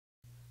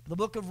the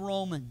book of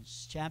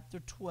Romans, chapter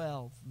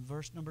 12,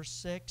 verse number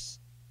 6.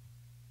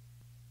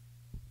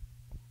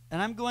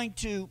 And I'm going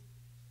to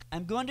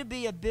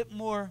be a bit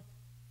more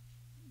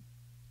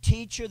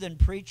teacher than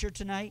preacher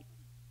tonight.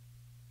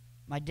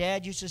 My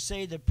dad used to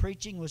say that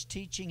preaching was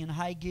teaching in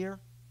high gear,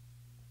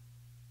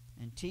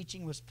 and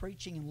teaching was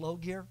preaching in low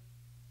gear.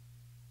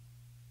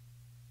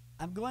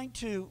 I'm going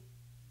to,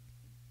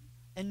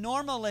 and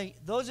normally,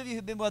 those of you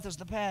who've been with us in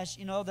the past,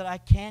 you know that I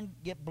can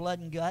get blood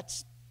and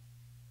guts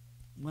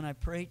when I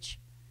preach.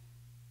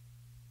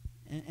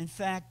 In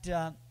fact,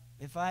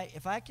 if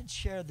I could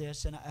share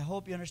this, and I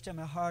hope you understand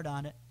my heart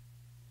on it,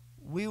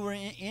 we were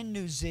in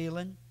New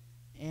Zealand,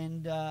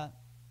 and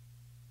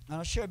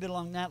I'll share a bit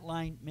along that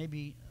line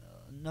maybe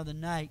another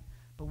night,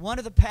 but one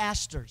of the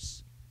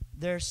pastors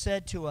there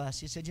said to us,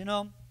 he said,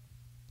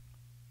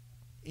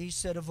 he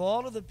said, of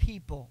all of the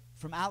people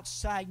from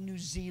outside New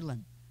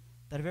Zealand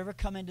that have ever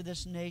come into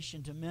this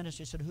nation to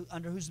minister, he said,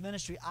 under whose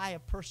ministry I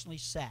have personally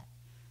sat.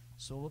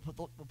 So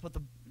we'll put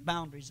the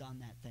boundaries on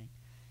that thing.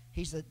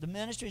 He said, the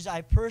ministries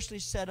I personally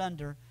sat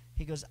under,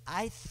 he goes,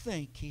 I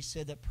think, he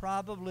said, that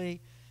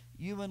probably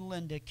you and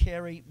Linda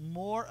carry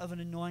more of an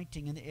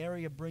anointing in the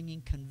area of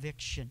bringing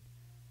conviction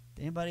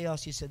than anybody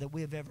else, he said, that we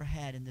have ever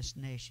had in this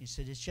nation. He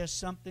said, it's just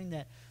something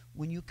that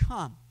when you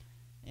come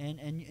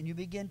and you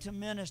begin to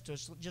minister,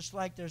 just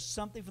like there's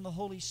something from the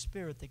Holy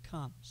Spirit that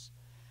comes.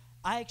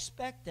 I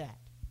expect that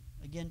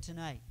again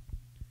tonight.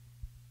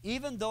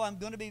 Even though I'm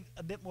going to be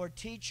a bit more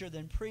teacher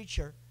than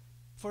preacher,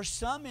 for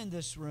some in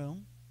this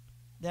room,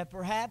 that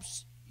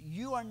perhaps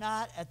you are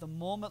not at the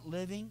moment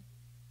living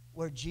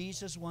where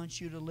Jesus wants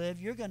you to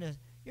live, you're going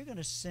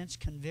to sense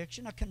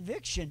conviction. A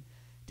conviction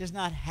does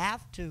not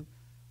have to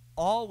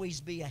always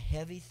be a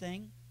heavy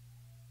thing.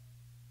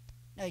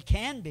 Now, it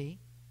can be.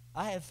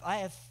 I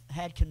have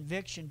had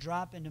conviction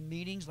drop into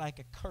meetings like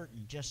a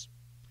curtain, just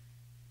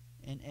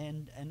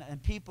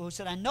and people who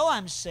said, I know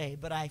I'm saved,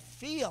 but I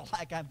feel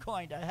like I'm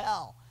going to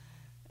hell.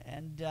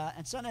 And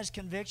sometimes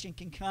conviction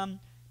can come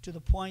to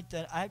the point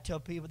that I tell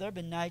people there have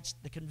been nights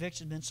the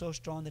conviction has been so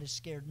strong that it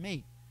scared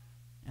me,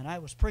 and I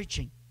was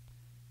preaching.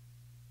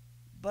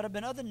 But there have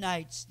been other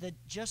nights that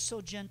just so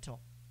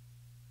gentle.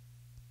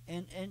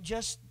 And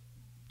just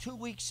 2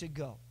 weeks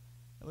ago,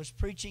 I was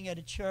preaching at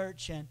a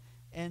church,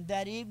 and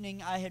that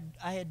evening I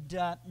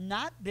had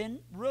not been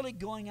really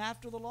going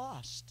after the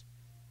lost.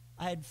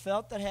 I had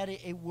felt that I had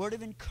a word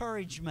of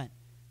encouragement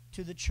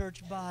to the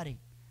church body.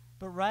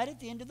 But right at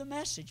the end of the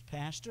message,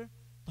 Pastor,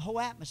 the whole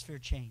atmosphere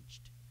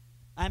changed.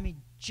 I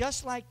mean,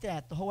 just like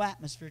that, the whole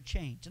atmosphere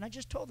changed. And I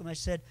just told them, I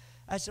said,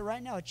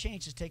 right now a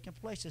change is taking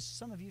place. As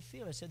some of you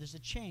feel, I said, there's a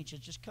change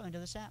that's just coming to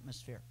this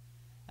atmosphere.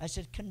 I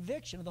said,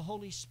 conviction of the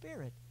Holy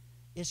Spirit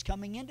is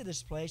coming into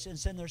this place. And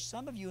said, there's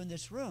some of you in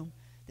this room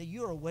that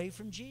you're away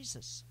from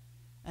Jesus.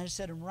 And I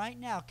said, and right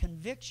now,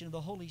 conviction of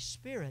the Holy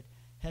Spirit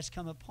has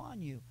come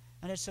upon you.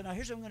 And I said, now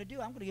here's what I'm going to do.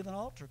 I'm going to give an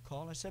altar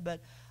call. I said, but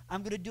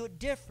I'm going to do it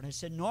different. I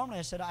said, normally,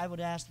 I said, I would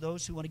ask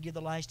those who want to give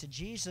their lives to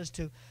Jesus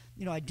to,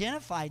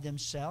 identify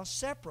themselves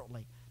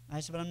separately. I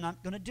said, but I'm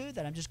not going to do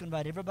that. I'm just going to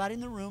invite everybody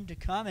in the room to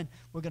come, and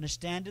we're going to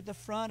stand at the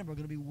front, and we're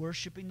going to be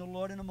worshiping the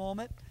Lord in a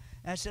moment.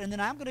 And I said, and then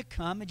I'm going to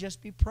come and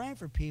just be praying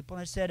for people.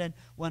 And I said, and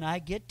when I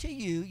get to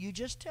you, you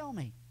just tell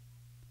me,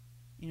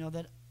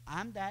 that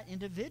I'm that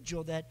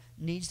individual that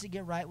needs to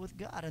get right with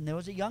God. And there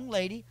was a young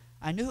lady.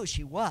 I knew who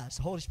she was.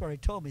 The Holy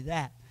Spirit told me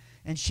that.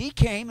 And she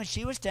came, and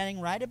she was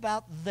standing right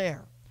about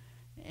there.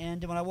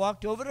 And when I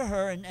walked over to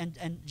her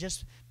and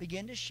just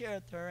began to share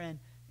with her, and,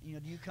 do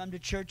you come to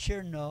church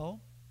here? No.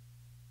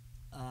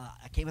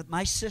 I came with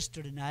my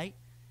sister tonight.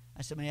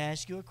 I said, may I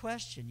ask you a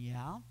question?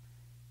 Yeah.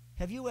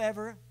 Have you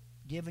ever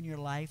given your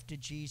life to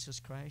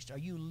Jesus Christ? Are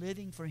you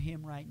living for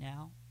Him right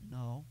now?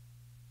 No.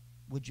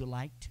 Would you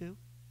like to?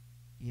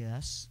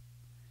 Yes.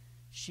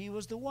 She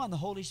was the one. The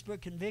Holy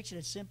Spirit conviction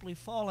had simply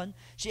fallen.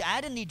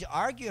 I didn't need to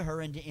argue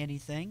her into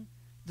anything.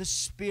 The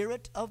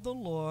Spirit of the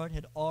Lord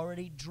had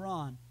already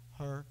drawn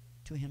her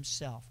to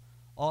Himself.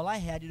 All I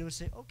had to do was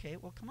say, okay,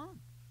 well, come on.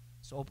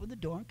 So open the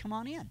door and come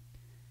on in.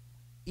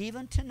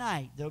 Even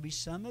tonight, there will be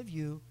some of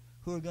you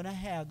who are going to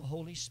have the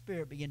Holy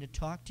Spirit begin to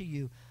talk to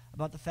you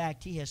about the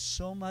fact He has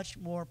so much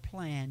more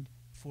planned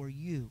for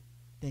you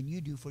than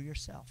you do for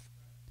yourself.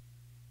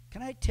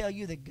 Can I tell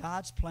you that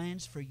God's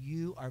plans for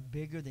you are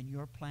bigger than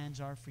your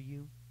plans are for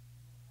you?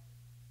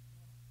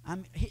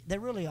 They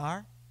really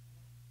are.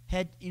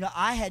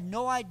 I had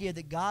no idea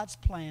that God's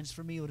plans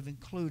for me would have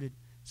included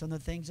some of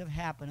the things that have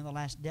happened in the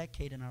last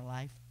decade in our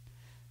life.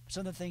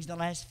 Some of the things in the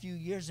last few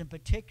years in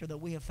particular that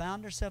we have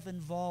found ourselves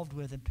involved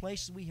with in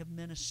places we have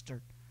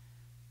ministered.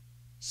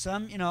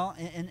 Some,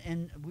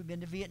 and we've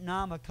been to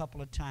Vietnam a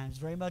couple of times,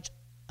 very much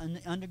an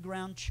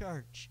underground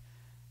church.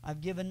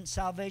 I've given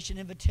salvation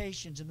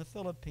invitations in the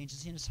Philippines. I've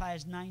seen as high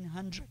as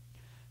 900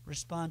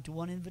 respond to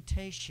one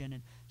invitation,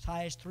 and as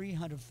high as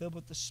 300 filled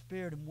with the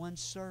Spirit in one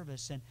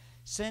service. And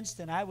since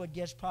then, I would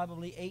guess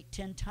probably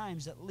 8-10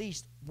 times at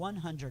least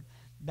 100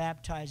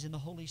 baptized in the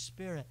Holy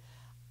Spirit.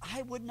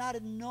 I would not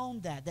have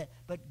known that,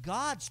 but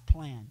God's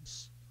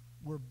plans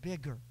were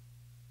bigger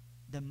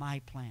than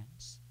my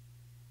plans.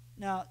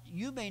 Now,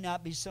 you may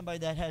not be somebody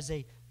that has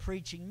a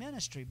preaching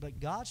ministry,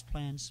 but God's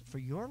plans for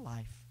your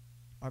life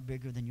are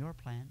bigger than your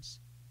plans.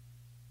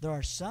 There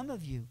are some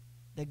of you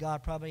that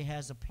God probably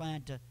has a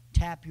plan to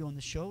tap you on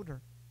the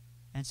shoulder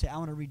and say, I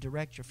want to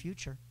redirect your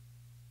future.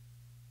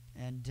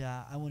 And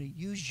I want to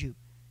use you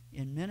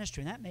in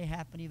ministry. And that may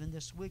happen even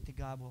this week, that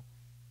God will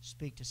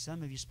speak to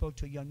some of you. Spoke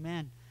to a young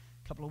man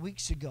a couple of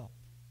weeks ago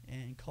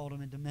and called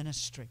him into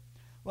ministry.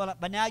 Well,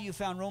 by now you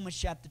found Romans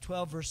chapter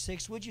 12, verse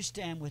 6. Would you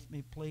stand with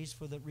me, please,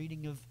 for the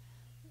reading of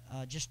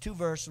just two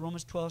verses,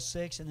 Romans 12,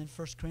 6, and then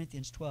 1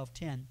 Corinthians 12,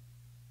 10.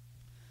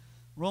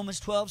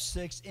 Romans 12,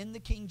 6 in the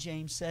King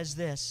James says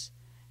this,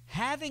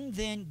 having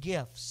then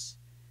gifts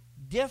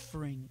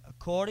differing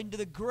according to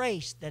the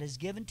grace that is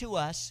given to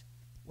us,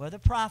 whether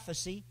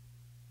prophecy,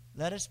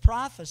 let us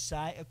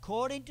prophesy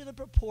according to the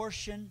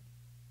proportion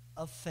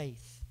of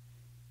faith.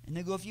 And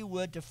then go, if you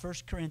would, to 1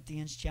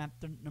 Corinthians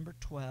chapter number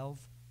 12.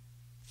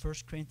 1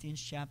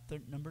 Corinthians chapter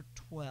number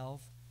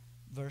 12,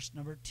 verse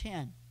number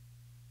 10.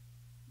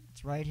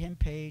 It's right-hand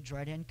page,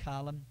 right-hand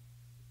column,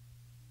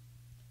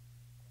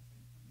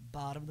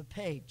 bottom of the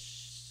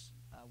page,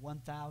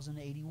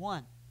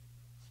 1081.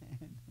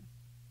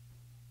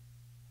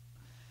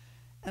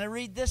 And I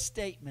read this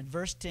statement,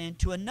 verse 10,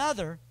 to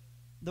another,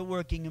 the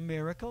working of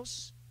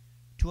miracles,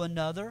 to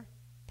another,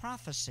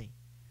 prophecy,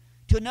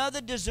 to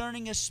another,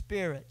 discerning of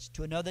spirits,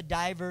 to another,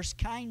 diverse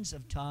kinds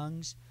of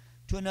tongues,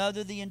 to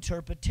another, the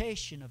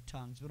interpretation of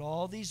tongues. But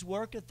all these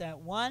worketh that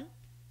one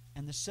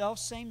and the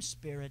selfsame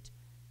Spirit,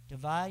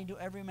 dividing to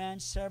every man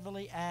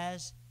severally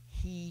as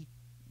he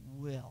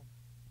will.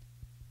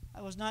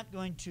 I was not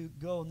going to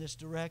go in this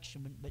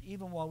direction, but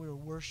even while we were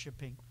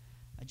worshiping,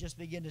 I just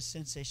began to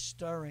sense a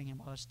stirring. And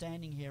while I was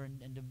standing here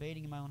and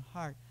debating in my own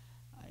heart,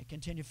 I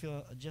continue to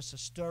feel just a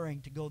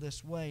stirring to go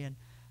this way. And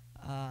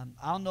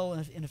I'll know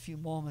in a few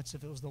moments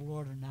if it was the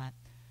Lord or not.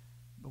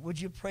 But would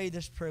you pray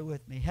this prayer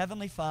with me?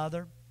 Heavenly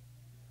Father,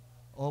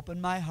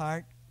 open my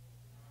heart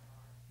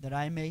that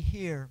I may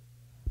hear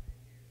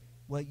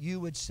what you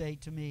would say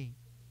to me.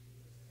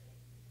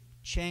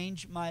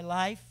 Change my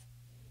life.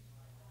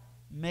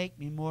 Make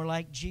me more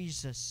like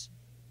Jesus.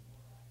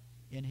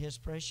 In his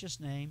precious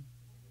name,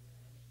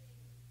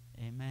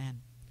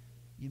 amen.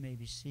 You may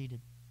be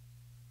seated.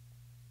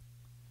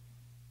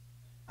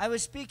 I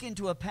was speaking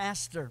to a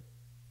pastor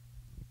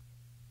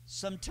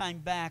some time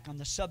back on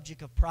the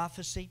subject of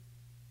prophecy.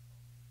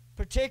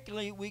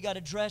 Particularly, we got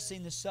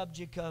addressing the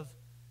subject of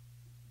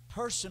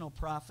personal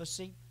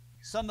prophecy.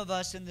 Some of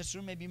us in this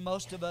room, maybe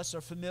most of us,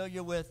 are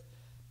familiar with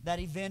that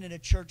event in a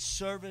church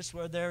service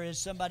where there is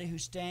somebody who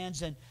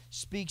stands and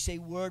speaks a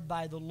word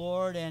by the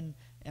Lord, and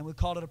we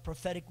call it a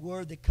prophetic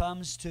word that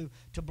comes to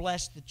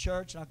bless the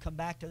church. And I'll come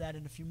back to that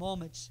in a few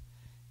moments.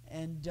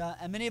 And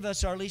many of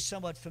us are at least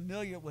somewhat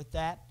familiar with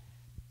that.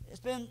 It's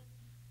been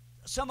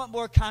somewhat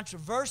more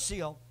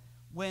controversial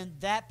when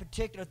that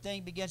particular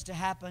thing begins to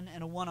happen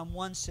in a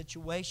one-on-one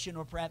situation,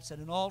 or perhaps at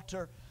an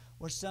altar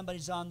where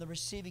somebody's on the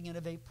receiving end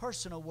of a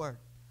personal word.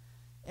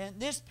 And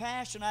this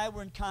pastor and I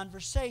were in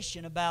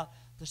conversation about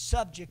the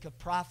subject of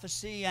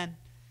prophecy, and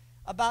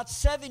about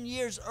 7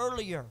 years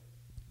earlier,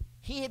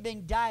 he had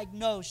been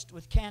diagnosed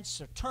with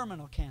cancer,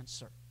 terminal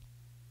cancer.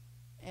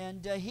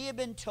 And he had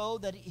been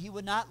told that he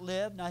would not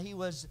live. Now, he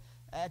was,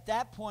 at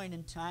that point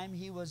in time,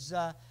 he was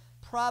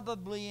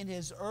probably in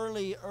his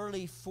early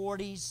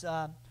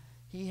 40s.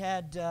 He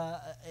had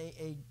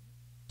a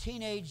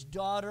teenage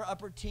daughter,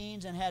 upper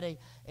teens, and had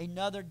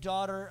another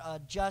daughter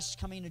just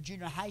coming to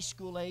junior high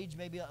school age,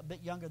 maybe a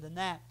bit younger than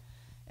that.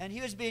 And he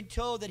was being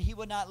told that he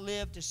would not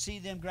live to see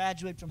them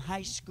graduate from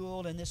high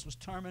school, and this was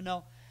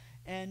terminal.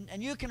 And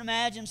you can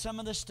imagine some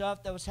of the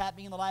stuff that was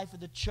happening in the life of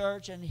the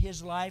church and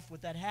his life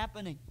with that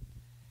happening.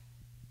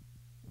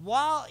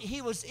 While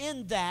he was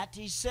in that,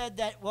 he said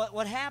that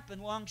what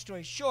happened, long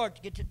story short,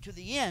 to get to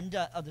the end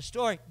of the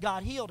story,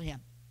 God healed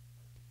him.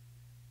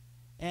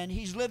 And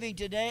he's living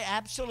today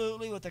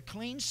absolutely with a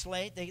clean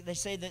slate. They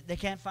say that they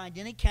can't find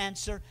any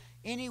cancer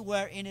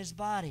anywhere in his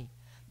body.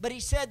 But he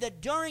said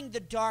that during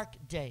the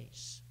dark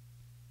days,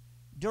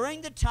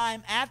 during the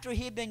time after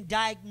he had been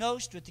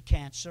diagnosed with the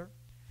cancer,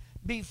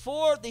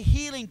 before the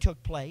healing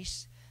took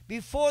place,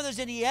 before there's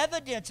any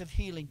evidence of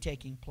healing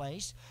taking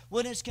place,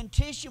 when his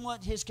condition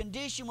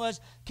was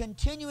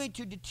continuing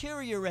to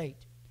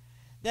deteriorate,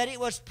 that it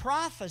was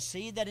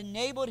prophecy that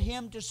enabled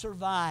him to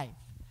survive.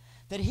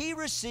 That he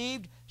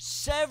received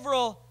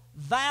several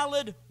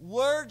valid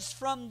words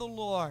from the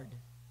Lord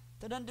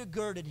that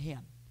undergirded him.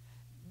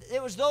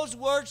 It was those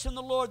words from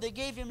the Lord that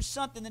gave him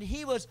something that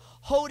he was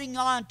holding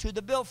on to,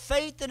 that built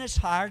faith in his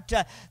heart,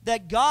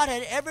 that God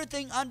had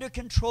everything under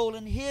control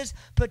in his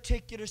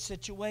particular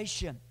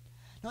situation.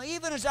 Now,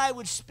 even as I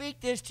would speak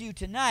this to you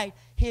tonight,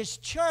 his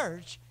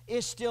church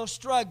is still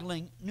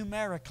struggling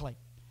numerically.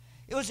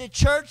 It was a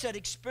church that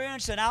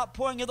experienced an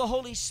outpouring of the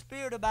Holy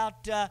Spirit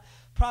about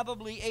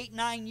probably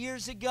 8-9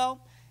 years ago.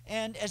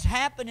 And as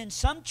happened in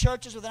some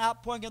churches with an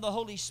outpouring of the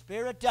Holy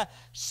Spirit,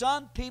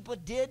 some people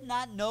did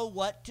not know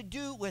what to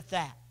do with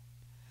that.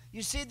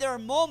 You see, there are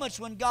moments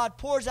when God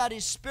pours out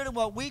His Spirit in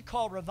what we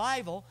call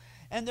revival,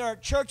 And there are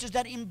churches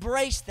that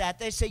embrace that.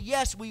 They say,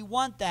 yes, we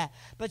want that.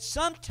 But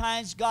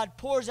sometimes God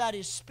pours out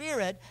His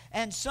Spirit,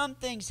 and some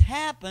things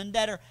happen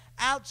that are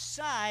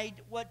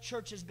outside what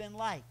church has been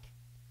like.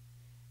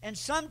 And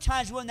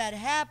sometimes when that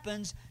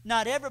happens,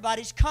 not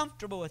everybody's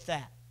comfortable with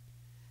that.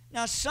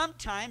 Now,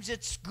 sometimes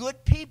it's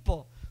good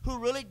people who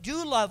really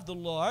do love the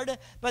Lord,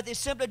 but they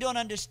simply don't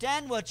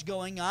understand what's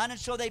going on, and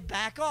so they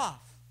back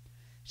off.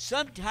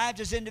 Sometimes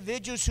there's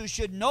individuals who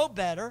should know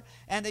better,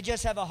 and they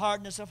just have a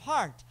hardness of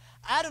heart.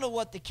 I don't know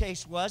what the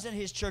case was in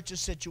his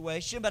church's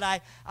situation, but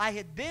I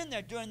had been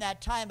there during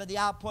that time of the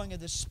outpouring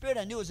of the Spirit.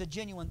 I knew it was a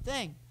genuine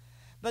thing.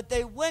 But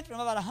they went from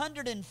about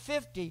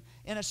 150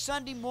 in a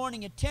Sunday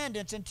morning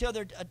attendance until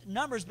their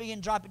numbers began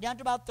dropping down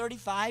to about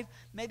 35,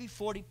 maybe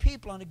 40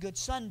 people on a good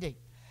Sunday.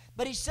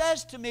 But he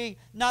says to me,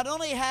 not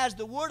only has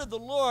the word of the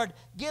Lord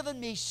given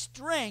me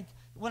strength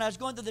when I was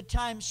going through the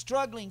time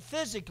struggling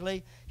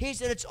physically, he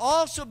said it's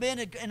also been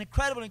an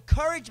incredible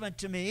encouragement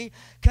to me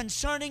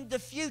concerning the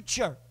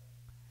future.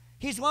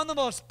 He's one of the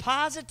most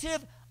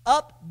positive,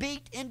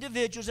 upbeat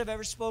individuals I've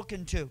ever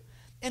spoken to.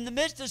 In the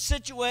midst of a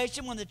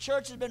situation when the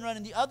church has been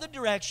running the other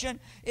direction,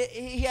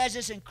 he has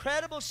this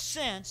incredible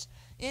sense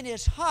in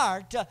his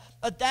heart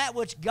of that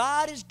which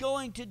God is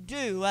going to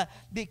do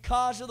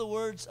because of the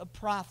words of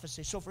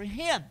prophecy. So for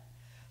him,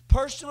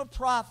 personal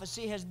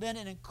prophecy has been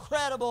an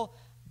incredible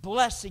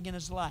blessing in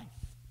his life.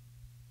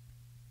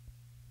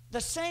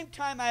 The same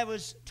time I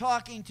was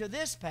talking to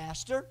this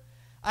pastor,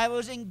 I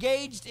was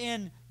engaged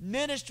in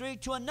ministry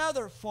to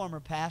another former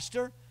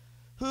pastor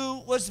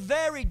who was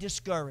very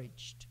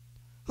discouraged,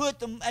 who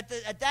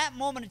at that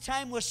moment in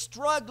time was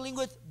struggling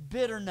with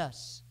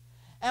bitterness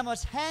and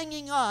was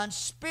hanging on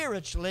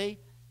spiritually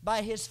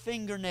by his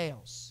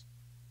fingernails.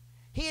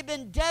 He had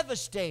been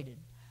devastated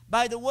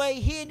by the way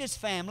he and his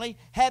family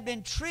had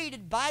been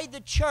treated by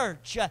the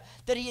church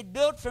that he had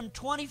built from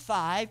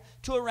 25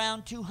 to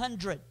around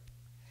 200.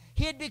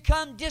 He had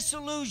become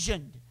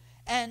disillusioned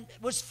and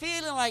was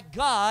feeling like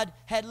God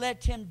had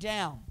let him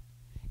down.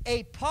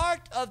 A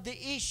part of the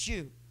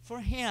issue for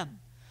him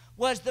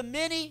was the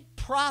many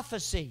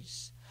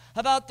prophecies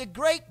about the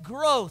great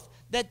growth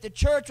that the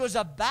church was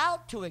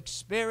about to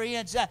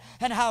experience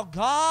and how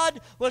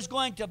God was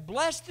going to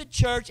bless the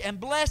church and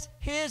bless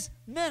his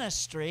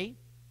ministry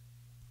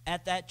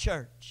at that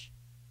church.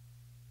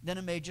 Then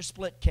a major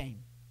split came,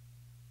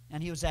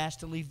 and he was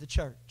asked to leave the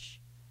church.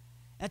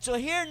 And so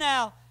here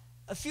now,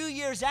 a few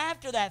years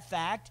after that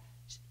fact,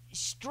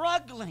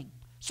 struggling.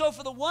 So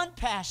for the one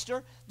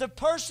pastor, the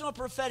personal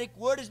prophetic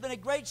word has been a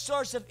great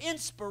source of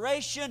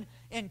inspiration,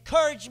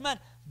 encouragement,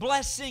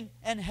 blessing,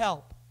 and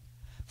help.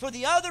 For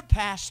the other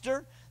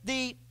pastor,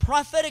 the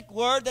prophetic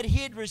word that he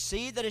had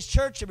received, that his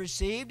church had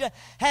received,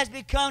 has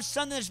become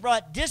something that's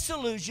brought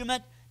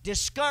disillusionment,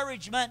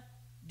 discouragement,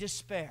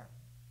 despair.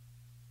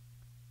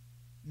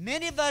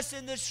 Many of us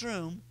in this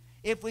room,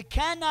 if we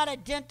cannot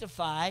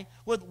identify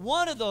with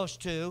one of those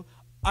two,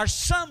 are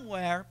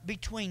somewhere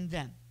between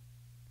them.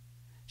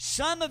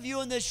 Some of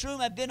you in this room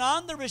have been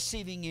on the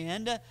receiving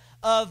end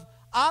of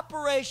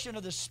operation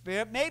of the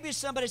Spirit. Maybe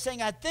somebody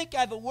saying, I think I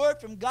have a word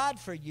from God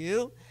for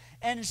you.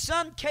 And in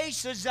some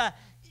cases,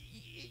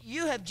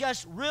 you have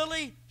just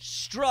really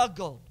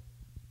struggled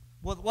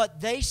with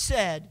what they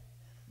said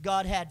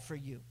God had for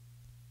you.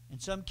 In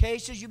some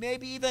cases, you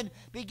maybe even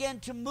begin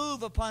to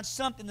move upon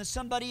something that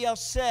somebody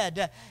else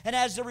said. And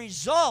as a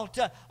result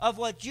of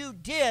what you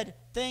did,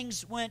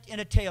 things went in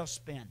a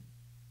tailspin.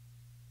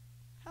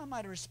 How am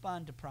I to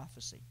respond to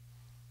prophecy?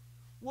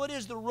 What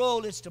is the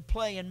role it's to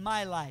play in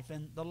my life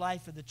and the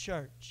life of the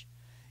church?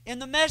 In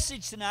the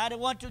message tonight, I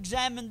want to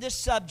examine this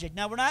subject.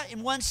 Now, we're not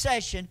in one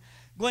session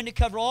going to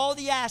cover all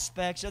the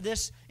aspects of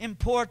this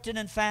important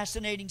and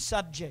fascinating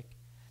subject.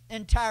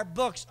 Entire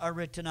books are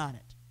written on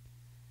it.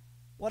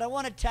 What I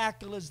want to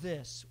tackle is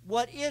this.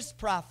 What is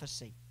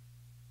prophecy?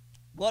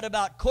 What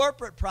about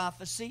corporate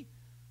prophecy?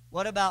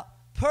 What about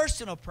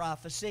personal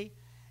prophecy?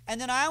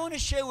 And then I want to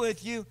share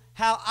with you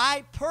how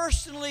I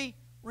personally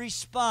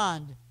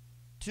respond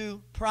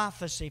to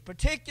prophecy,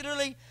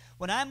 particularly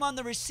when I'm on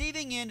the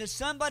receiving end of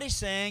somebody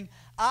saying,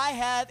 I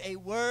have a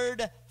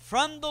word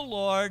from the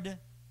Lord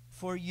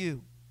for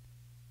you.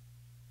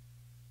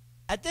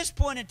 At this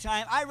point in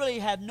time, I really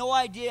have no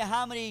idea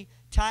how many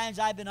times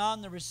I've been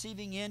on the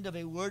receiving end of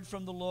a word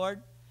from the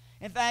Lord.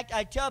 In fact,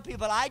 I tell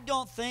people I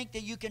don't think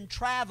that you can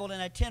travel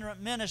in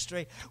itinerant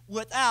ministry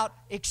without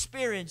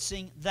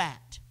experiencing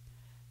that.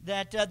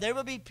 That there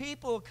will be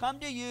people who come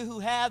to you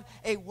who have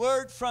a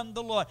word from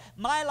the Lord.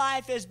 My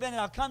life has been,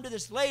 and I'll come to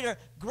this later,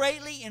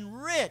 greatly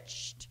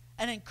enriched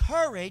and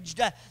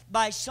encouraged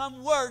by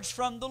some words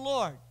from the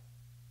Lord.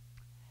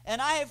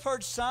 And I have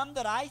heard some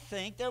that I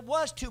think there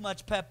was too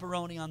much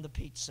pepperoni on the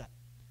pizza.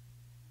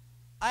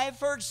 I have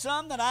heard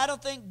some that I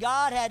don't think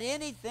God had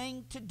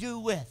anything to do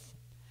with.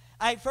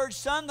 I've heard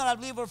some that I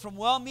believe were from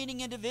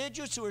well-meaning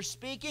individuals who are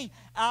speaking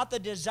out the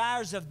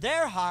desires of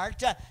their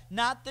heart,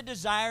 not the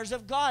desires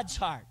of God's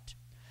heart.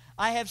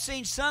 I have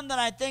seen some that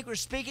I think were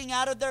speaking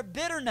out of their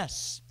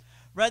bitterness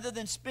rather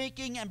than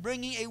speaking and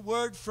bringing a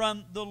word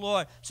from the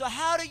Lord. So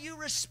how do you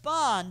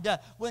respond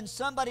when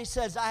somebody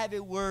says, I have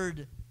a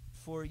word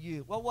for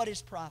you? Well, what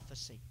is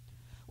prophecy?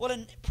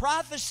 Well,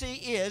 prophecy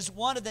is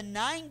one of the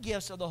 9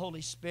 gifts of the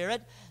Holy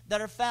Spirit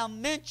that are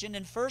found mentioned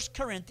in 1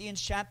 Corinthians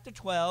chapter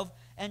 12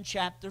 and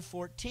chapter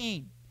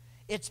 14.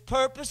 Its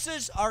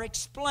purposes are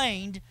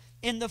explained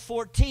in the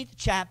 14th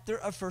chapter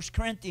of 1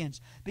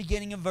 Corinthians,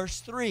 beginning in verse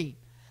 3.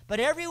 But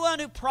everyone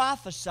who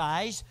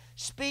prophesies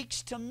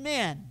speaks to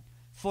men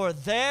for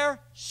their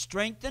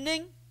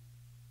strengthening,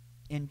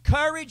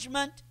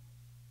 encouragement,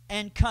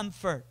 and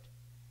comfort.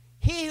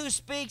 He who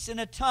speaks in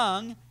a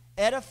tongue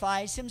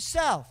edifies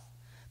himself,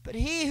 but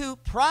he who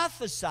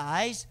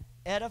prophesies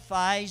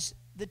edifies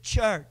the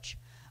church.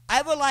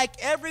 I would like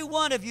every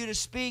one of you to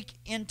speak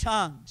in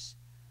tongues,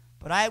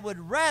 but I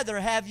would rather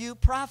have you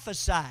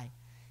prophesy.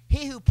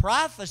 He who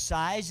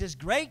prophesies is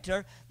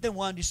greater than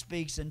one who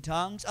speaks in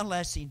tongues,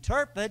 unless he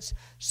interprets,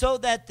 so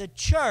that the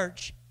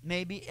church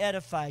may be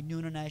edified. New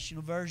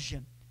International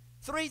Version.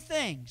 3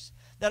 things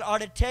that are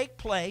to take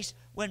place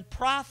when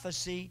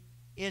prophecy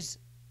is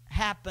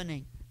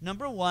happening.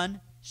 Number 1,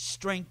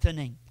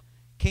 strengthening.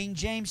 King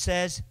James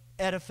says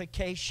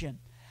edification.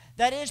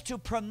 That is to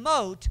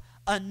promote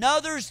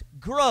another's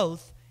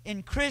growth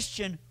in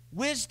Christian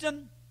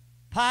wisdom,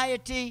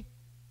 piety,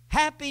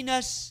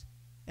 happiness,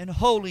 and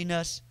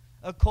holiness,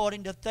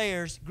 according to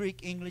Thayer's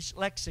Greek-English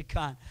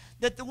lexicon.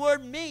 That the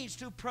word means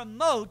to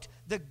promote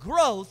the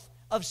growth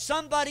of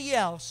somebody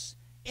else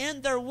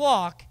in their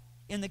walk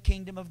in the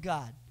kingdom of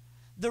God.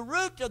 The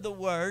root of the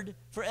word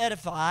for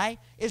edify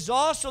is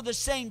also the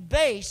same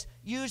base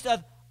used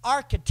of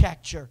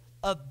architecture,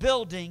 of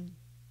building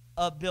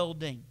a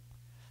building.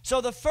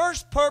 So the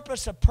first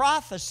purpose of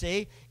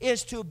prophecy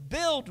is to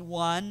build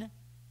one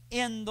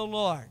in the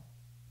Lord.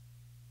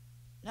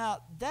 Now,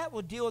 that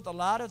will deal with a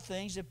lot of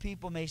things that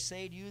people may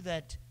say to you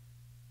that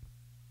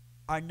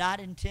are not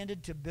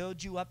intended to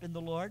build you up in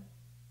the Lord.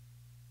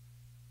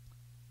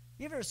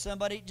 You ever heard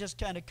somebody just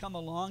kind of come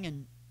along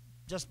and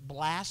just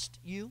blast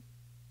you?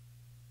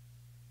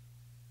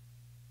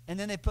 And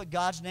then they put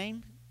God's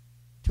name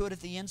to it at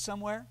the end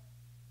somewhere?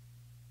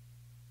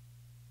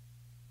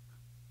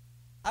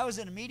 I was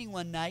in a meeting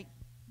one night,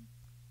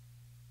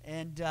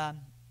 and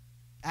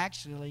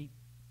actually,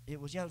 it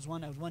was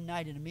one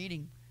night in a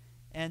meeting,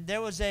 and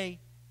there was a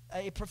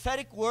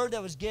prophetic word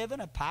that was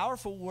given, a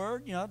powerful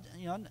word,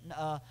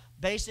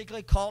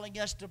 basically calling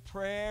us to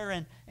prayer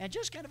and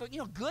just kind of a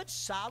good,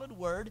 solid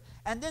word.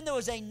 And then there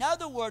was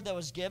another word that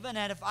was given,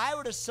 and if I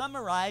were to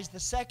summarize the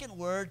second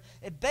word,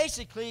 it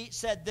basically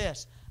said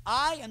this: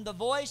 I am the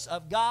voice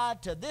of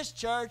God to this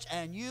church,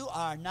 and you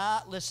are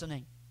not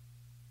listening.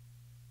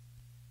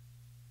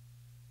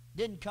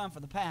 Didn't come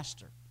from the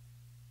pastor.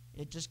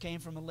 It just came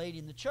from a lady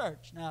in the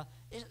church. Now,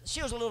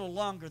 she was a little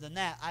longer than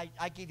that.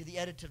 I gave you the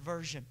edited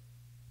version.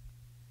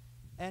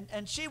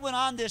 And she went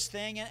on this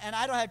thing, and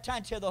I don't have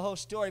time to tell the whole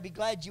story. Be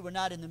glad you were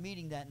not in the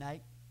meeting that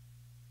night.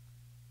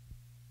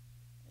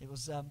 It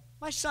was,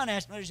 my son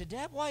asked me, he said,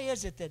 Dad, why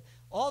is it that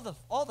all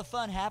the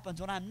fun happens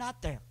when I'm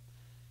not there?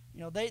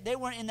 They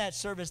weren't in that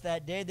service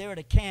that day. They were at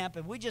a camp,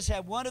 and we just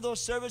had one of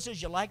those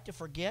services you like to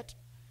forget.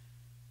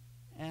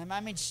 And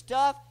I mean,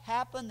 stuff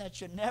happened that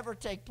should never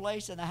take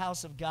place in the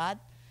house of God.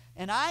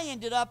 And I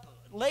ended up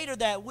later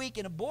that week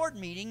in a board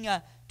meeting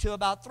to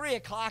about 3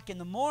 o'clock in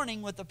the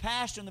morning with the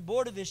pastor and the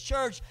board of his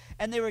church,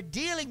 and they were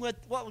dealing with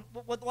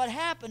what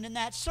happened in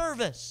that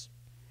service.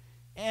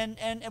 And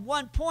at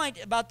one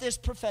point about this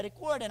prophetic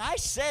word, and I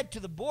said to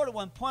the board at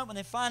one point when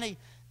they finally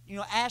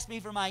asked me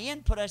for my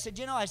input, I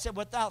said,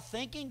 without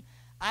thinking,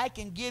 I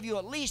can give you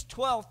at least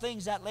 12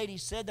 things that lady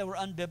said that were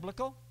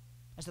unbiblical.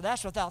 I said,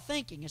 that's without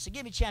thinking. I said,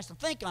 give me a chance to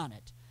think on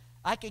it.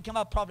 I can come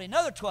up probably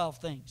another 12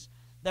 things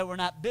that were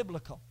not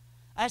biblical.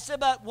 I said,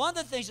 but one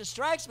of the things that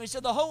strikes me,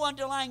 the whole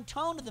underlying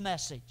tone of the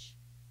message,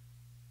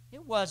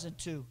 it wasn't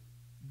to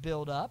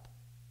build up.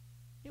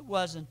 It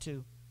wasn't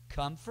to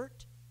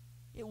comfort.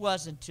 It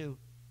wasn't to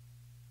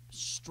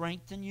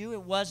strengthen you.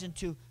 It wasn't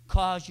to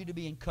cause you to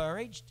be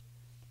encouraged.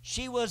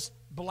 She was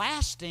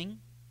blasting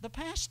the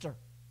pastor.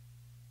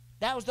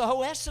 That was the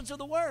whole essence of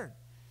the word.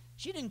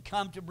 She didn't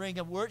come to bring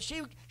a word.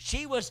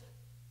 She was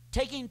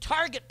taking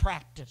target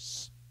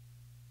practice.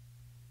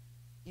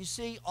 You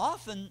see,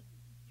 often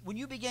when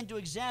you begin to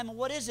examine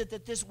what is it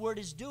that this word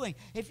is doing,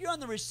 if you're on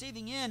the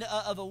receiving end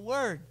of a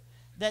word,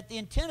 that the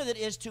intent of it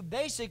is to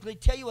basically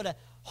tell you what a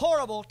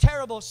horrible,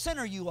 terrible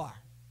sinner you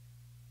are.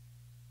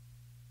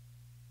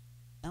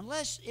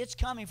 Unless it's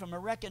coming from a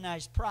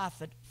recognized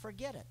prophet,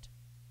 forget it.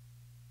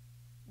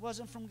 It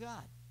wasn't from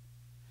God.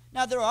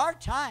 Now, there are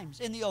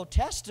times in the Old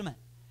Testament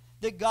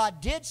that God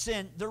did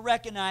send the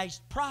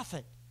recognized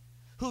prophet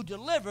who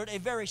delivered a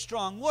very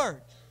strong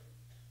word.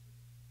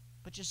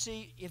 But you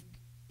see,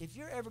 if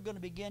you're ever going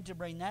to begin to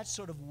bring that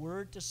sort of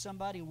word to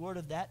somebody, a word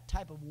of that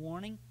type of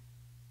warning,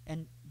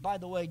 and by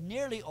the way,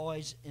 nearly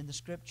always in the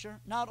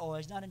Scripture, not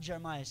always, not in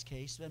Jeremiah's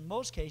case, but in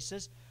most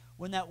cases,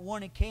 when that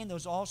warning came, there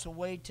was also a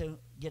way to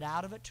get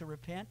out of it, to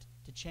repent,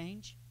 to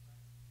change.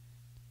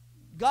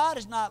 God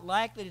is not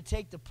likely to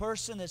take the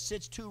person that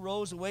sits 2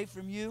 rows away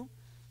from you,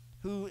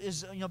 who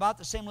is about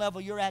the same level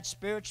you're at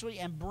spiritually,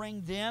 and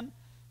bring them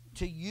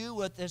to you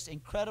with this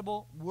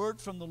incredible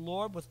word from the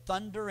Lord, with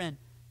thunder and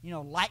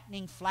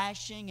lightning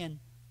flashing and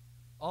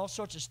all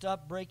sorts of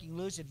stuff breaking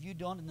loose, if you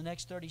don't in the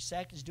next 30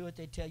 seconds do what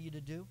they tell you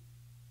to do.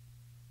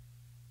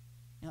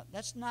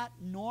 That's not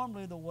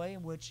normally the way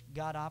in which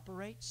God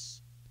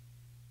operates.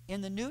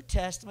 In the New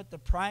Testament, the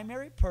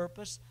primary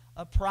purpose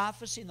of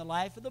prophecy in the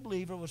life of the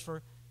believer was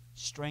for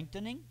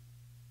strengthening,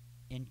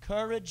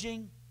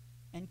 encouraging,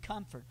 and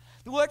comfort.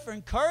 The word for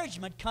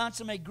encouragement comes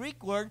from a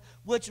Greek word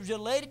which is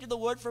related to the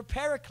word for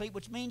paraclete,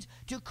 which means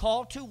to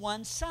call to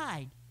one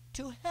side,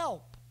 to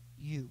help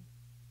you.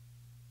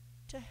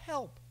 To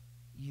help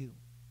you.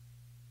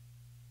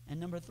 And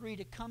number 3,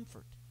 to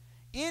comfort.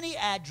 Any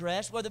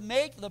address, whether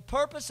made for the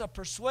purpose of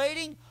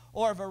persuading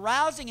or of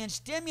arousing and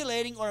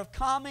stimulating or of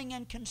calming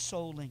and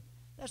consoling.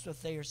 That's what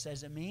Thayer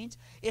says it means.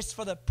 It's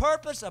for the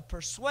purpose of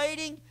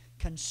persuading,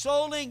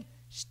 consoling,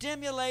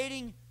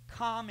 stimulating,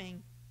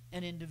 calming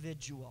an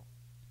individual.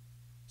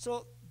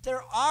 So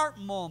there are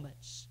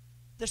moments,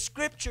 the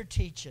Scripture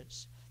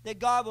teaches, that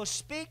God will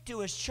speak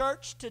to His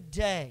church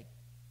today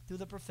through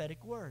the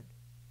prophetic word.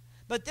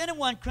 But then in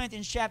 1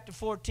 Corinthians chapter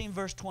 14,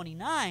 verse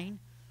 29,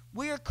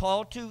 we are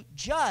called to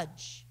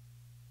judge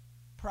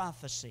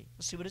prophecy.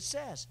 Let's see what it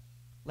says.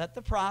 Let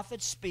the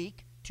prophet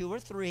speak 2 or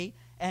 3,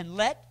 and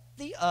let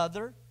the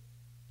other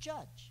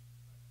judge.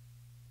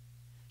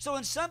 So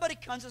when somebody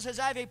comes and says,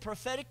 I have a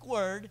prophetic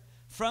word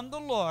from the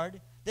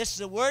Lord, this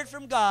is a word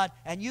from God,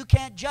 and you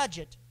can't judge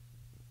it,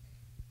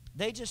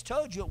 they just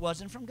told you it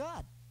wasn't from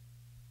God.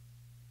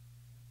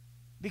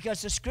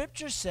 Because the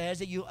Scripture says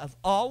that you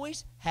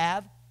always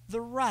have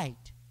the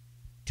right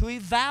to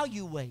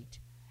evaluate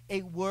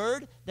a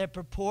word that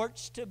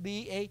purports to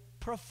be a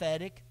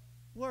prophetic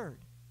word.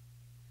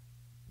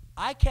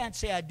 I can't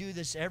say I do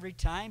this every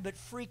time, but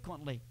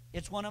frequently.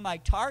 It's one of my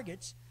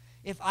targets.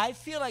 If I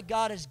feel like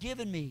God has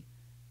given me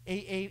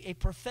a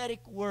prophetic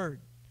word,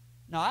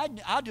 now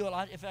I'll do a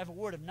lot if I have a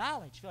word of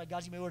knowledge. I feel like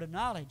God's given me a word of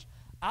knowledge.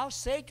 I'll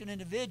say to an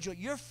individual,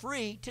 you're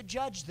free to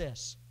judge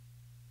this.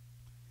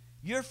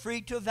 You're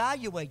free to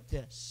evaluate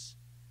this.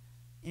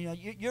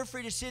 You're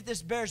free to see if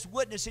this bears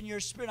witness in your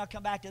spirit. I'll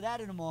come back to that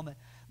in a moment.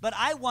 But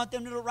I want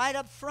them to know right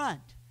up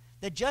front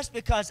that just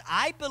because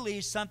I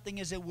believe something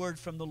is a word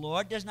from the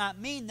Lord does not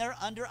mean they're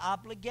under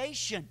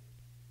obligation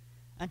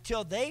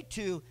until they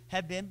too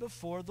have been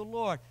before the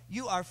Lord.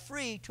 You are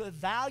free to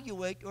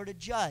evaluate or to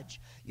judge.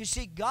 You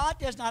see, God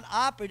does not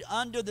operate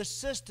under the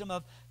system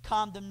of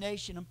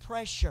condemnation and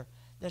pressure.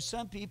 There's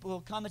some people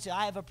who come and say,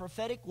 I have a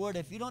prophetic word.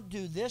 If you don't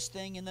do this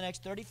thing in the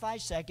next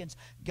 35 seconds,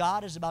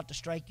 God is about to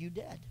strike you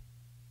dead.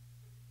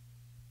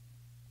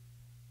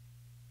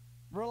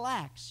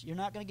 Relax. You're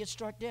not going to get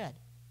struck dead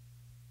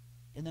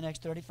in the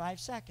next 35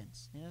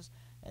 seconds. Yes?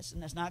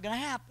 That's not going to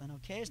happen,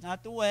 okay? It's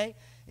not the way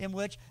in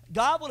which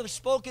God will have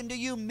spoken to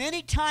you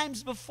many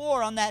times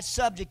before on that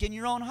subject in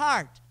your own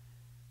heart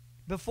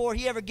before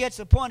He ever gets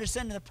to the point of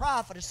sending the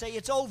prophet to say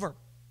it's over.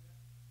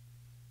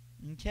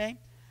 Okay?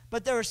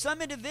 But there are some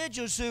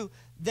individuals who,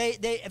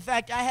 in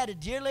fact, I had a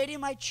dear lady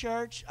in my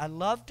church. I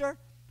loved her.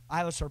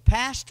 I was her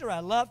pastor.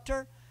 I loved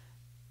her.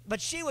 But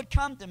she would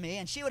come to me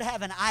and she would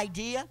have an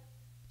idea,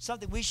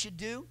 something we should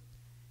do.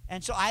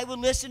 And so I would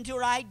listen to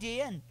her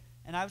idea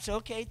and I would say,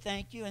 okay,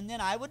 thank you. And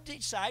then I would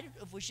decide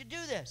if we should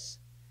do this.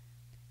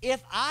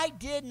 If I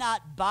did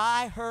not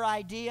buy her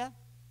idea,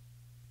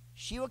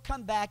 she would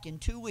come back in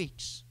 2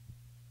 weeks.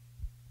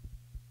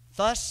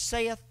 Thus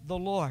saith the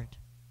Lord.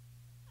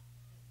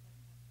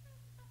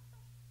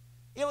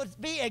 It would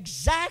be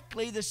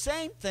exactly the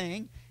same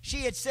thing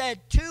she had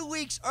said 2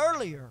 weeks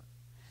earlier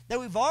that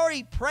we've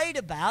already prayed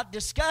about,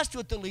 discussed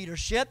with the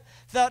leadership,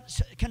 felt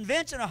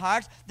convinced in our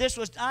hearts this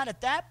was not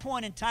at that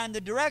point in time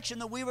the direction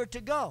that we were to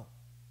go.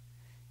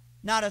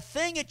 Not a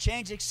thing had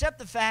changed except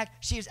the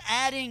fact she's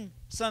adding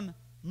some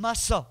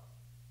muscle.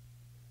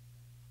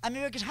 I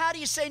mean, because how do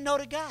you say no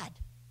to God?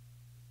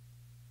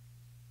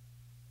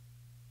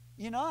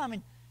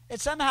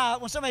 It's somehow,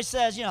 when somebody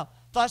says,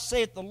 thus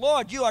saith the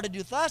Lord, you are to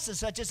do thus and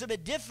such, it's a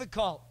bit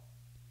difficult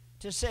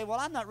to say, well,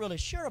 I'm not really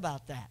sure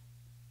about that.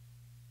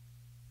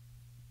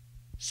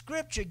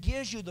 Scripture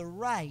gives you the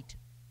right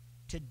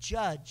to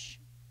judge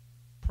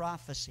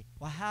prophecy.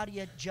 Well, how do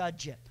you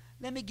judge it?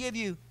 Let me give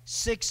you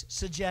 6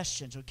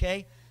 suggestions,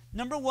 okay?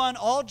 Number 1,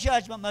 all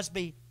judgment must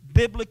be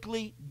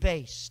biblically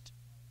based.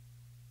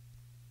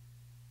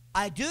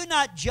 I do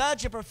not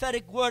judge a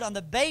prophetic word on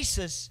the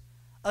basis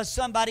of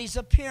somebody's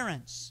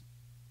appearance.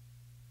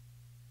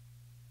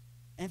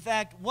 In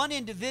fact, one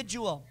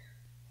individual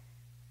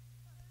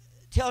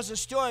tells a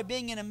story of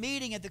being in a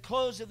meeting. At the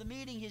close of the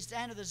meeting, he's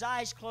standing with his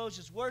eyes closed,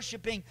 he's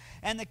worshiping,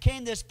 and there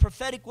came this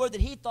prophetic word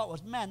that he thought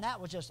was, man, that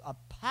was just a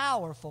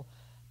powerful,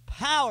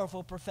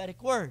 powerful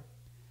prophetic word.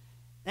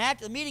 And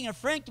after the meeting, a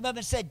friend came up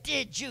and said,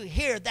 did you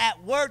hear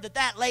that word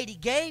that lady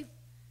gave?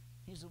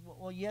 He said,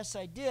 well, yes,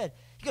 I did.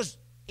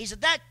 He said,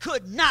 that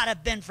could not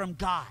have been from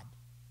God.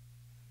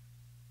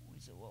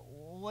 He said, well,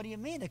 what do you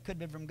mean it could have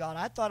been from God?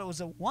 I thought it was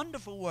a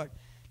wonderful word.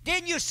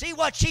 Didn't you see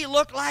what she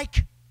looked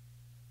like?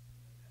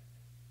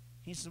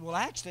 He said, well,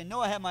 actually,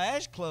 no, I had my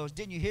eyes closed.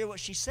 Didn't you hear what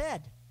she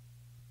said?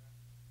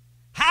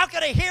 How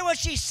could I hear what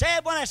she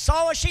said when I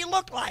saw what she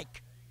looked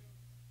like?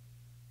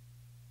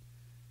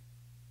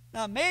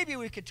 Now, maybe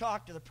we could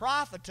talk to the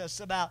prophetess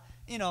about,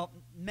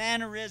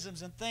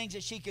 mannerisms and things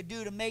that she could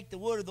do to make the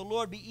word of the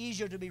Lord be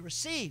easier to be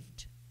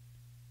received.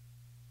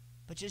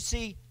 But you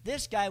see,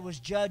 this guy was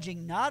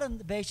judging not on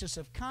the basis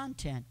of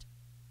content,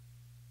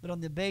 but on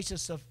the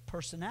basis of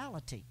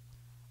personality,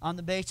 on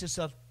the basis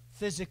of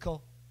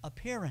physical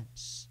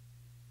appearance.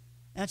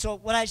 And so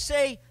when I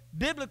say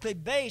biblically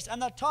based, I'm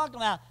not talking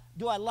about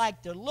do I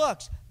like their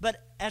looks,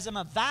 but as I'm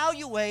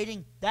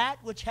evaluating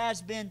that which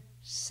has been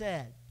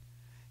said.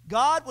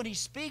 God, when He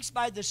speaks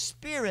by the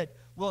Spirit,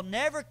 will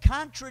never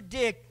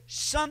contradict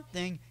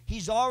something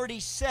He's already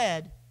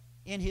said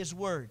in His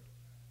Word.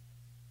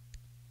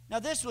 Now,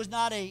 this was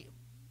not a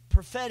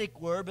prophetic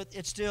word, but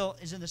it still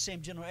is in the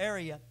same general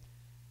area.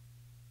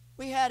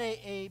 We had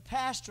a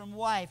pastor and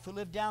wife who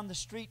lived down the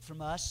street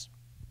from us,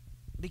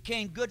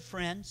 became good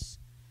friends.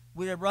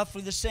 We were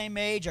roughly the same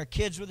age. Our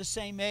kids were the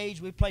same age.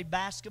 We played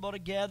basketball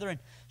together and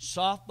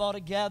softball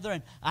together.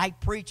 And I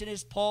preached in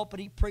his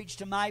pulpit. He preached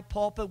to my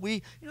pulpit.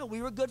 We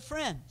were good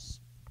friends.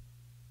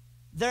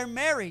 Their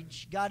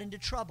marriage got into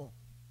trouble.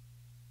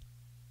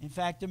 In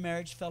fact, their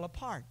marriage fell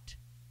apart.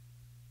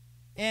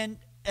 And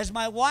as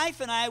my wife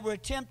and I were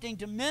attempting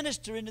to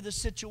minister into the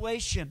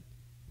situation,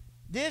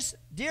 this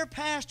dear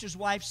pastor's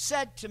wife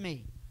said to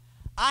me,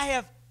 I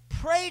have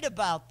prayed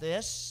about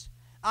this.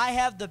 I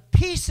have the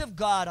peace of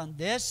God on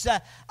this.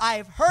 I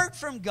have heard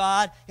from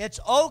God.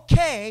 It's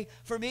okay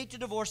for me to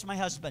divorce my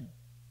husband.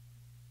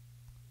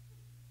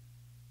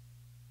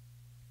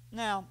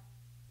 Now,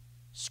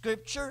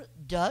 Scripture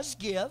does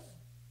give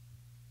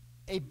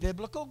a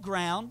biblical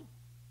ground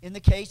in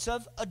the case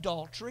of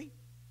adultery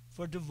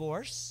for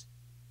divorce.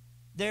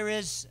 There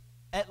is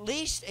at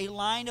least a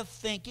line of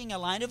thinking, a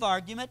line of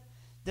argument.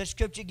 The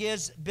Scripture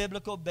gives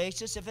biblical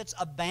basis. If it's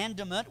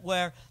abandonment,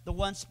 where the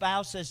one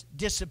spouse has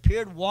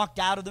disappeared, walked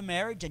out of the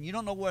marriage, and you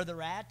don't know where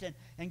they're at,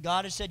 and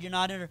God has said you're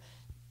not in.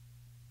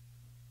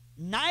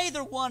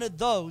 Neither one of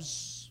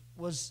those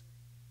was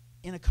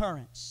in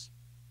occurrence.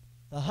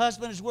 The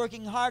husband is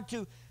working hard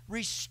to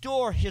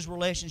restore his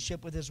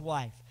relationship with his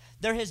wife.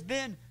 There has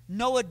been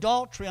no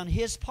adultery on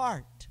his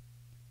part.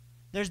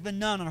 There's been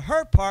none on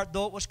her part,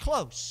 though it was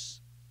close.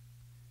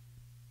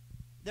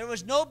 There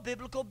was no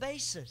biblical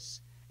basis.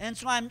 And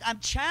so I'm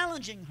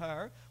challenging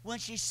her when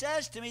she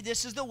says to me,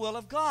 this is the will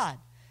of God.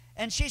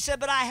 And she said,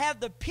 but I have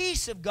the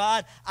peace of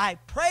God. I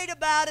prayed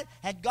about it,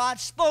 and God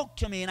spoke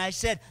to me. And I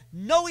said,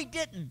 no, He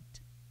didn't.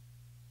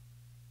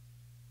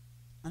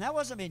 And that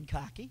wasn't being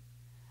cocky.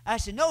 I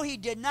said, no, He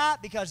did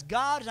not, because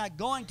God is not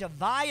going to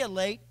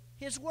violate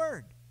His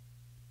Word.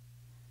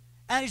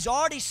 And He's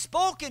already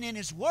spoken in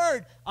His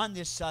Word on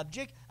this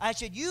subject. I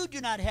said, you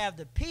do not have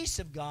the peace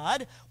of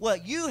God.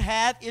 What you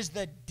have is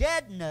the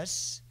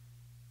deadness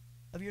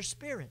of your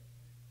spirit.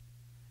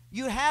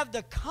 You have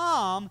the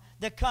calm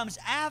that comes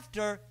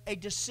after a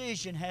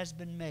decision has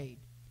been made.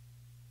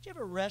 Did you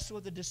ever wrestle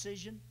with a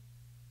decision?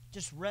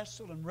 Just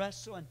wrestle and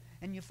wrestle,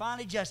 and you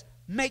finally just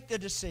make the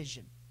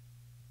decision.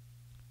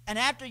 And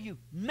after you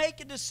make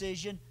a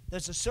decision,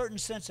 there's a certain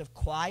sense of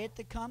quiet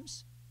that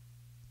comes,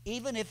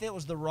 even if it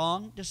was the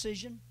wrong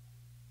decision.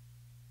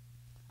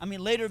 I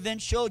mean, later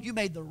events showed you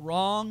made the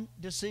wrong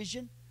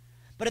decision.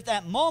 But at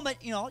that moment,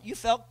 you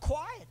felt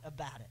quiet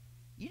about it.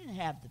 You didn't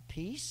have the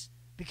peace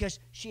because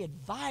she had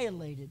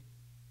violated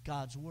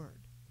God's Word.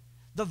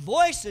 The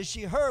voices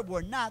she heard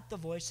were not the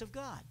voice of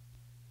God.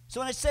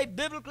 So when I say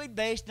biblically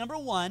based, number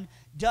one,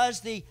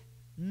 does the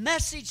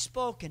message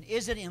spoken,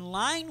 is it in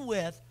line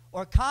with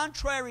or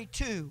contrary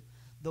to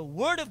the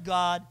Word of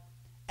God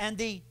and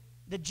the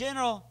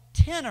general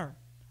tenor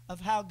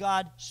of how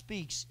God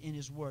speaks in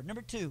His Word?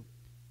 Number two,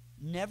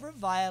 never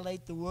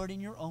violate the Word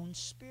in your own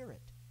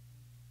spirit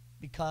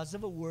because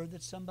of a word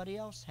that somebody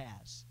else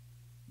has.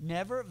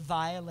 Never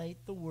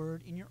violate the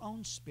Word in your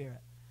own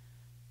spirit.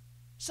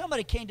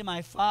 Somebody came to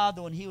my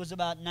father when he was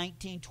about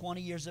 19,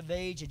 20 years of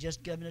age, had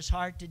just given his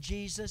heart to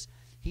Jesus.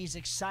 He's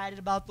excited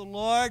about the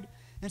Lord.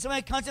 And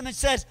somebody comes to him and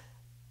says,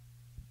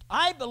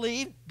 I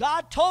believe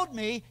God told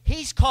me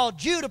He's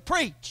called you to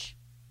preach.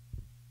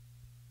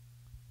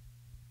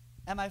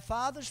 And my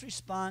father's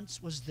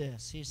response was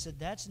this. He said,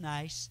 that's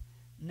nice.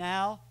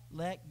 Now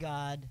let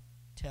God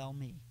tell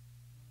me.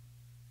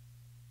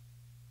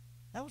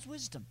 That was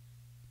wisdom.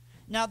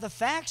 Now, the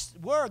facts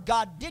were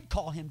God did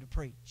call him to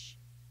preach.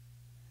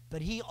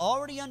 But he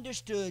already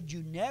understood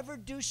you never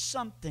do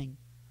something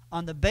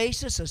on the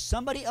basis of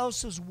somebody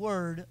else's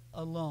word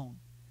alone.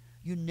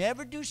 You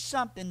never do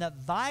something that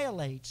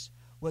violates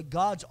what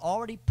God's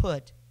already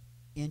put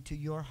into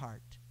your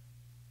heart.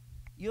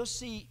 You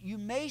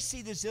may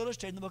see this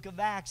illustrated in the book of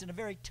Acts in a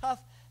very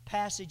tough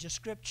passage of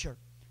Scripture.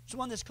 It's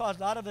one that's caused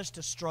a lot of us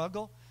to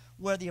struggle,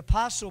 where the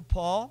Apostle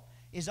Paul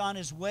is on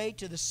his way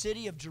to the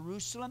city of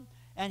Jerusalem,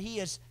 and he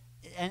is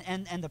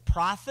and the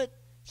prophet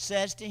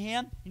says to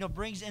him,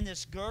 brings in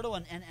this girdle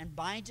and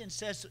binds it and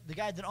says, the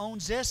guy that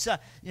owns this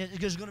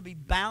is going to be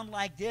bound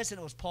like this, and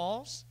it was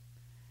Paul's.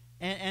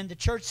 And the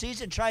church sees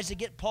it and tries to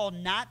get Paul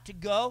not to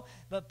go,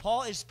 but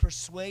Paul is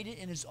persuaded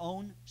in his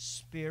own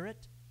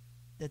spirit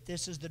that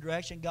this is the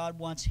direction God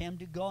wants him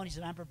to go. And he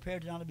said, I'm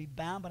prepared not to be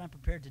bound, but I'm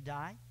prepared to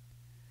die.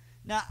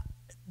 Now,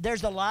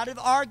 there's a lot of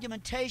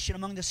argumentation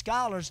among the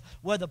scholars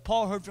whether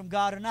Paul heard from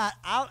God or not.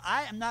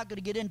 I am not going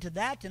to get into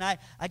that tonight.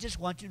 I just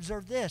want you to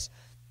observe this.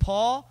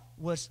 Paul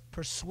was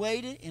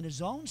persuaded in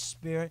his own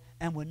spirit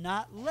and would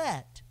not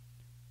let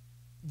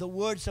the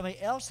word somebody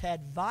else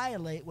had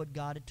violate what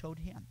God had told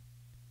him.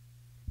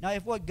 Now,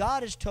 if what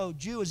God has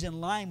told you is in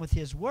line with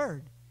his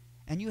word,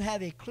 and you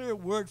have a clear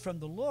word from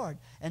the Lord,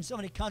 and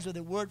somebody comes with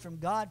a word from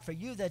God for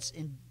you that's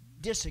in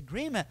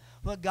disagreement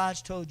with what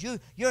God's told you,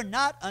 you're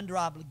not under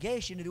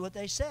obligation to do what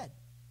they said.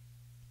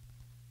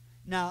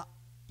 Now,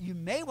 you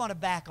may want to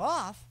back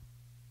off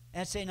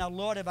and say, now,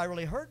 Lord, have I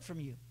really heard from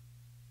you?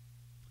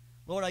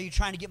 Lord, are you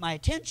trying to get my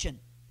attention?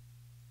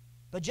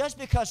 But just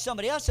because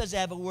somebody else says they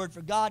have a word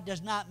for God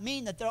does not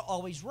mean that they're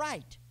always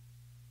right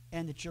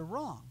and that you're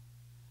wrong.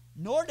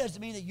 Nor does it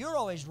mean that you're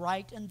always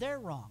right and they're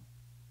wrong.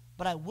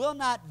 But I will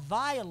not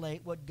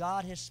violate what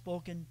God has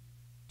spoken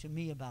to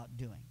me about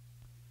doing.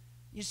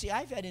 You see,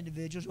 I've had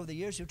individuals over the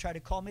years who try to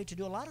call me to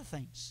do a lot of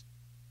things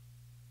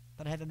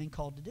that I haven't been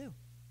called to do.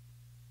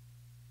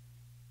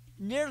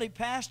 Nearly,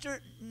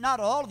 Pastor,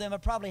 not all of them,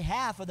 but probably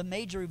half of the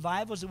major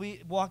revivals that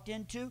we walked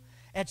into,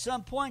 at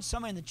some point,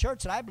 somebody in the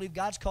church said, I believe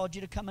God's called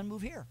you to come and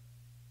move here.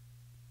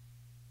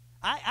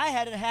 I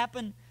had it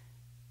happen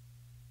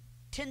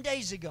 10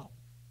 days ago.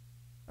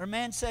 A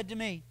man said to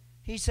me,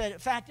 he said, in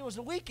fact, it was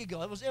a week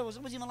ago. It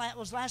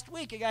was last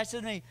week. A guy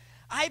said to me,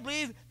 I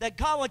believe that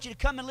God wants you to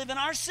come and live in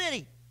our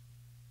city.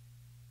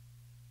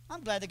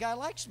 I'm glad the guy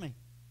likes me.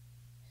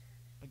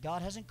 But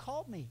God hasn't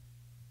called me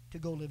to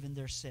go live in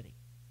their city.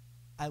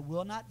 I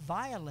will not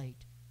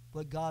violate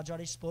what God's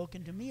already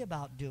spoken to me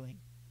about doing.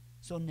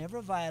 So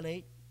never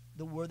violate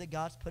the word that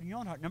God's put in your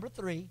own heart. Number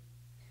 3,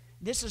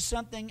 this is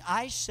something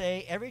I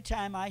say every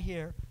time I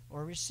hear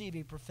or receive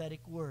a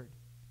prophetic word.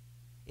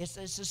 It's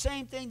the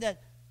same thing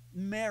that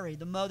Mary,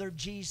 the mother of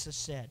Jesus,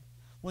 said.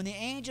 When the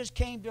angels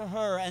came to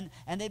her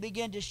and they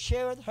began to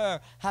share with her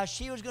how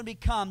she was going to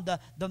become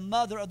the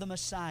mother of the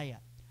Messiah.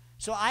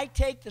 So I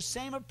take the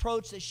same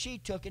approach that she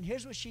took, and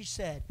here's what she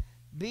said.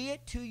 Be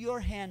it to your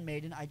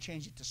handmaiden, I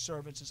changed it to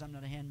servant since I'm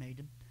not a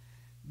handmaiden.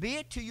 Be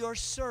it to your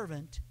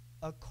servant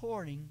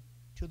according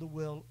to the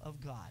will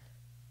of God.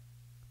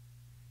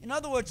 In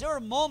other words, there are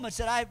moments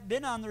that I've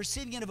been on the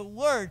receiving end of a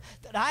word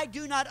that I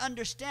do not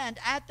understand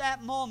at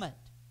that moment.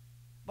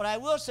 But I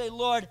will say,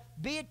 Lord,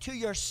 be it to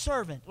your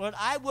servant. Lord,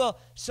 I will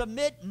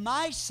submit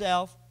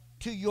myself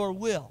to your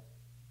will.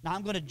 Now,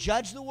 I'm going to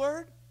judge the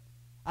word.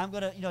 I'm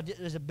going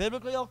to, is it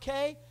biblically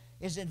okay?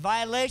 Is it in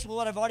violation with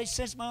what I've already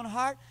sensed in my own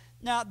heart?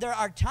 Now, there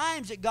are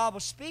times that God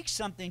will speak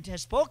something,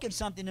 has spoken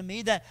something to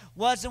me that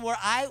wasn't where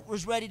I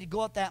was ready to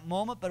go at that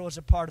moment, but it was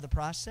a part of the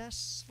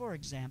process. For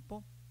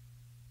example,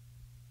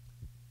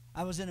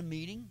 I was in a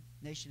meeting,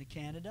 nation of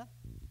Canada,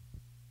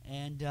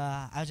 and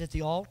I was at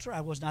the altar.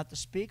 I was not the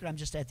speaker. I'm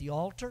just at the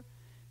altar.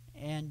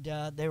 And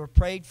they were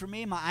prayed for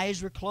me. My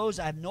eyes were closed.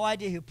 I have no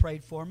idea who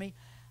prayed for me.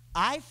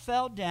 I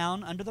fell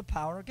down under the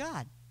power of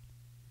God.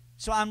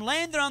 So I'm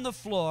laying there on the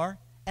floor,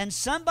 and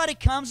somebody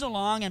comes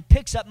along and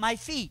picks up my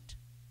feet.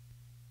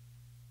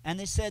 And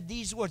they said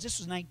these words. This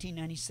was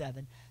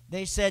 1997.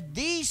 They said,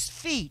 these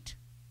feet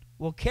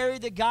will carry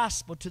the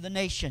gospel to the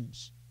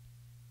nations.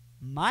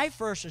 My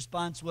first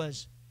response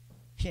was,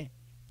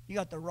 you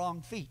got the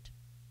wrong feet.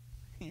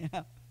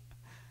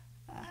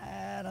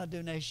 I don't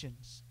do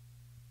nations.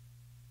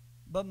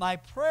 But my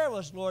prayer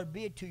was, Lord,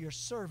 be it to your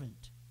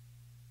servant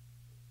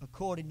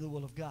according to the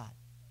will of God.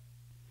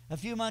 A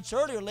few months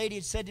earlier, a lady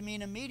had said to me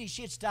in a meeting,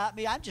 she had stopped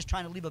me. I'm just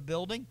trying to leave a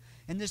building.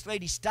 And this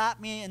lady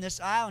stopped me in this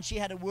aisle, and she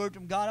had a word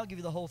from God. I'll give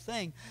you the whole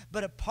thing.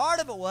 But a part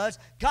of it was,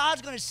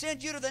 God's going to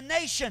send you to the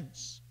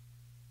nations.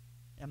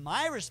 And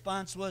my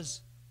response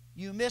was,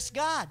 you miss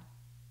God.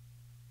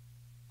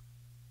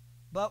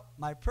 But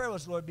my prayer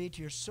was, Lord, be to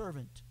your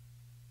servant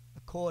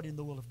according to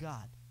the will of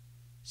God.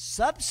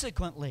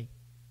 Subsequently,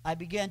 I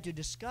began to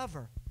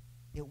discover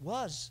it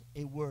was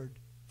a word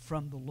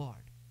from the Lord.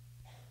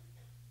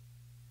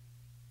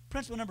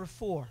 Principle number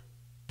 4,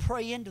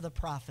 pray into the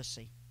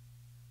prophecy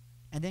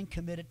and then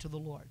commit it to the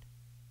Lord.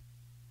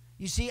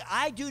 You see,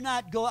 I do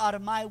not go out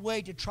of my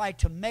way to try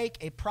to make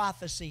a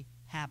prophecy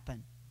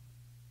happen.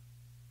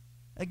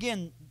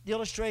 Again, the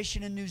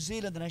illustration in New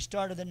Zealand that I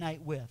started the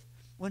night with.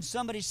 When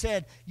somebody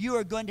said, you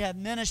are going to have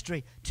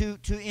ministry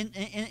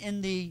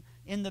in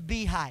the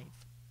beehive.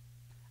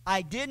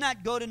 I did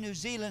not go to New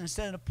Zealand and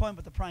set an appointment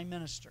with the Prime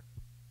Minister.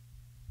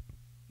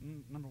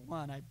 Number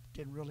one, I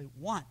didn't really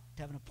want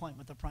to have an appointment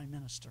with the Prime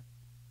Minister.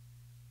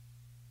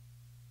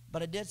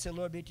 But I did say,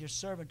 Lord, be to your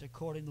servant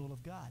according to the will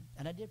of God.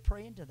 And I did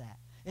pray into that.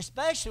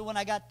 Especially when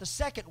I got the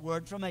second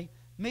word from a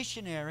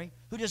missionary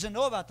who doesn't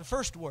know about the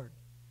first word.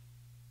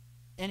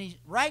 and he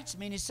writes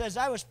me and he says,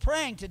 I was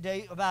praying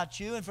today about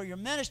you and for your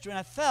ministry, and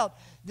I felt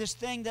this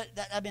thing that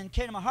I've been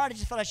carrying in my heart. I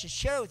just felt I should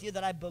share it with you,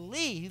 that I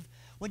believe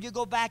when you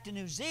go back to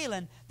New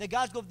Zealand that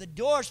God's going to open the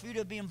doors for you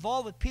to be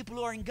involved with people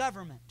who are in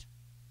government.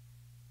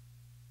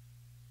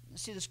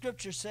 See, the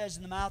Scripture says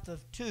in the mouth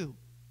of 2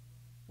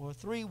 or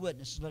 3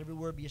 witnesses, let every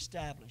word be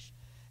established.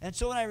 And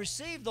so when I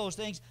received those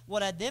things,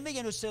 what I then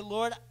began to say,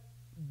 Lord,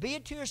 be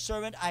it to your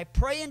servant. I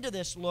pray into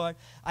this, Lord.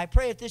 I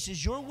pray if this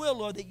is your will,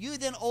 Lord, that you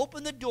then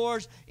open the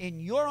doors in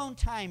your own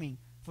timing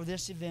for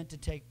this event to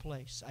take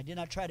place. I did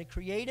not try to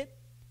create it.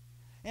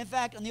 In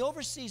fact, in the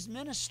overseas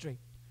ministry,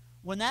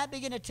 when that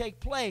began to take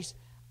place,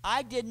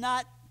 I did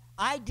not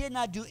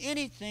do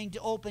anything to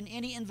open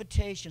any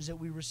invitations that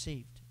we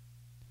received.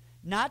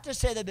 Not to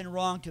say they've been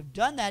wrong to have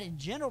done that in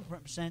general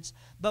sense,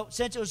 but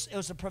since it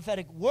was a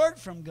prophetic word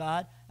from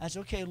God, I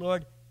said, okay,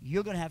 Lord,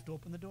 you're going to have to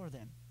open the door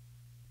then.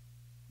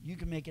 You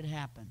can make it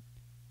happen.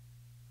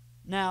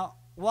 Now,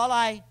 while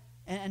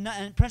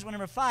and principle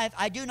number 5,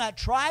 I do not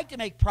try to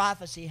make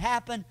prophecy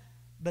happen,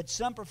 but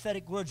some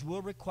prophetic words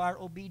will require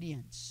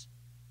obedience.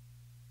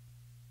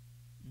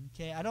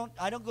 Okay, I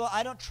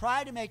don't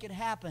try to make it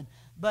happen,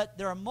 but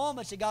there are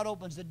moments that God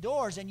opens the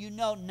doors, and you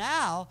know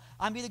now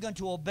I'm either going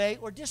to obey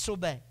or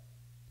disobey.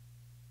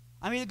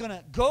 I'm either going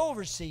to go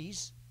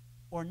overseas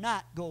or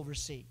not go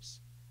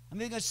overseas.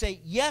 I'm either going to say,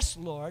 yes,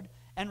 Lord,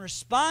 and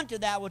respond to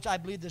that which I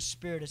believe the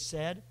Spirit has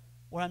said,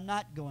 or I'm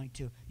not going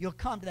to. You'll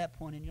come to that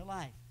point in your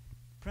life.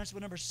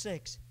 Principle number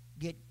 6,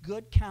 get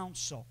good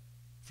counsel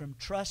from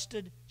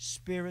trusted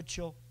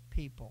spiritual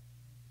people.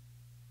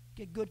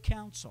 Get good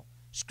counsel.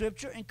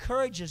 Scripture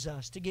encourages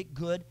us to get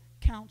good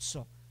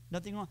counsel.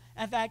 Nothing wrong.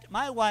 In fact,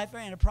 my wife are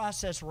in a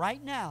process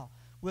right now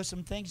with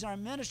some things in our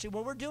ministry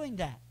where we're doing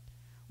that,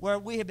 where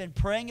we have been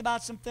praying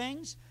about some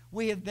things.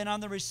 We have been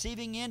on the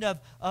receiving end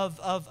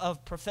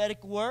of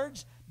prophetic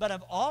words, but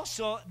I've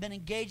also been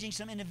engaging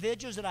some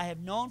individuals that I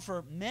have known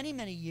for many,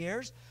 many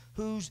years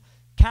whose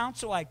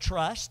counsel I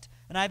trust,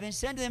 and I've been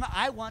saying to them,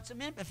 I want some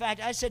input. In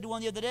fact, I said to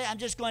one the other day, I'm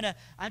just going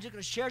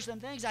to share some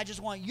things. I just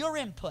want your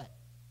input.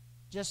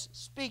 Just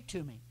speak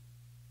to me.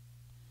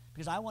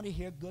 Because I want to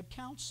hear good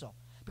counsel.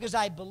 Because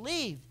I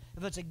believe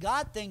if it's a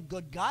God thing,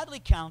 good godly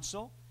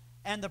counsel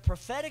and the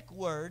prophetic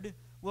word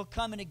will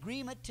come in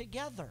agreement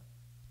together.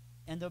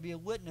 And there'll be a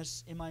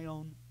witness in my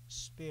own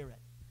spirit.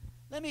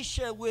 Let me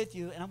share with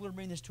you, and I'm going to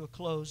bring this to a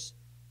close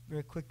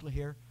very quickly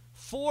here,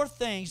 4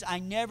 things I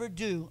never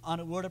do on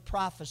a word of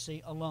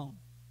prophecy alone.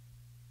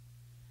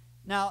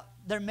 Now,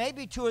 there may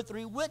be 2 or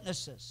 3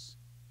 witnesses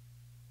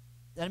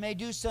that I may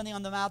do something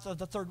on the mouth of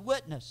the 3rd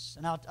witness,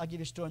 and I'll give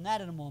you a story on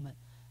that in a moment.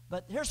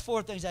 But here's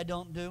 4 things I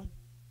don't do.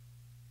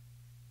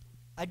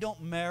 I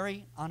don't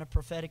marry on a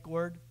prophetic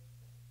word.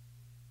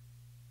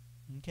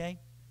 Okay?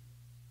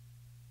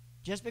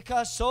 Just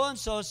because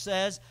so-and-so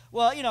says,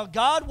 well, you know,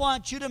 God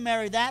wants you to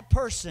marry that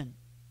person,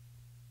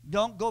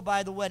 don't go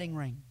buy the wedding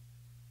ring.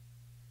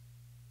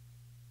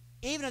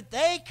 Even if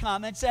they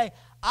come and say,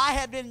 I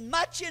have been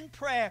much in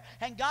prayer,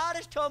 and God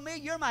has told me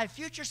you're my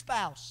future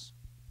spouse.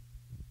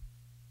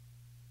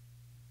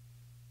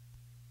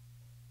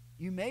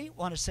 You may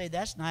want to say,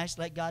 that's nice,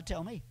 let God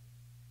tell me.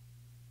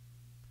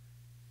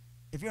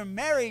 If you're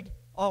married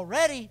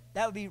already,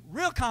 that would be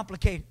real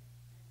complicated.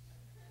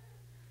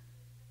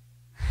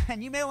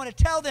 And you may want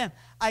to tell them,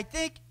 I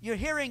think you're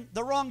hearing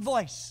the wrong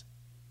voice.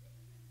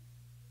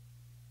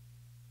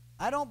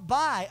 I don't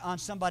buy on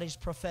somebody's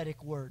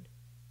prophetic word.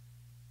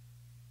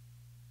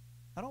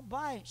 I don't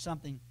buy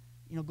something,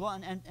 go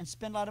on and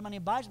spend a lot of money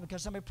and buy it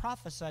because somebody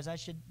prophesies I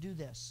should do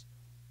this.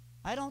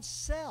 I don't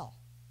sell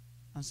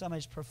on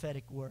somebody's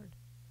prophetic word.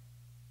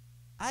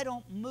 I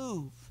don't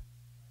move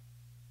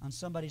on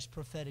somebody's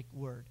prophetic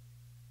word.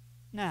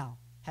 Now,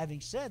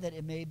 having said that,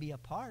 it may be a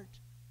part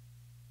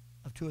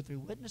of 2 or 3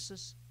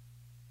 witnesses.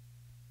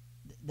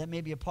 That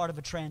may be a part of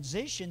a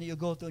transition that you'll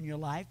go through in your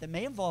life that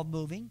may involve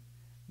moving,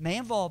 may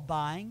involve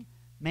buying,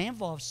 may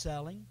involve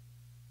selling.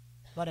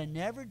 But I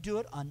never do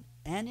it on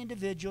an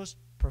individual's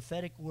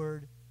prophetic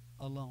word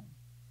alone.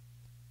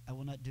 I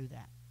will not do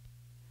that.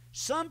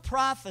 Some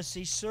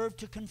prophecies serve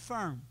to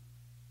confirm.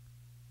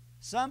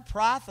 Some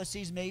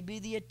prophecies may be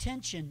the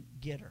attention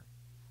getter.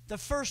 The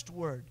first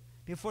word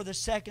before the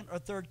 2nd or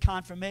 3rd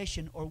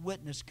confirmation or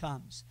witness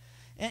comes.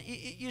 And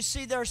you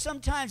see, there are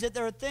sometimes that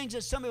there are things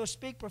that somebody will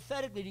speak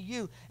prophetically to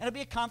you, and it'll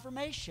be a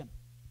confirmation.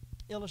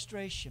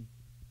 Illustration.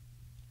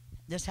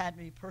 This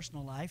happened in my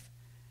personal life.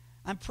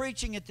 I'm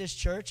preaching at this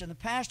church, and the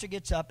pastor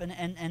gets up,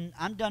 and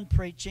I'm done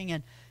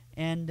preaching,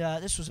 and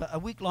this was a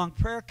week-long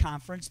prayer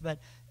conference,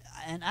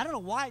 and I don't know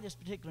why this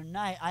particular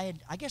night,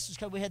 I guess it's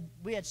because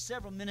we had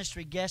several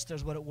ministry guests,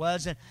 is what it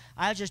was, and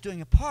I was just doing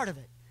a part of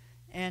it.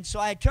 And so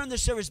I turned the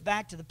service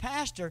back to the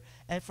pastor,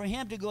 and for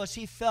him to go as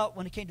he felt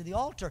when he came to the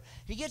altar.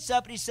 He gets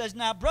up and he says,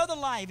 now, Brother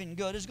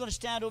Livengood is going to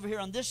stand over here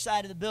on this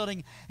side of the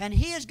building, and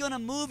he is going to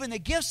move in the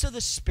gifts of the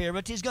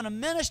Spirit. He's going to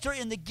minister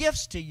in the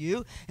gifts to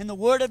you, in the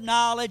word of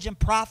knowledge and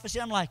prophecy.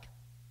 I'm like,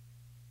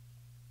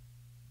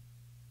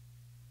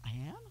 I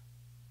am?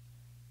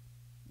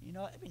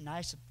 It'd be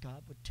nice if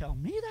God would tell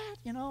me that,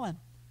 and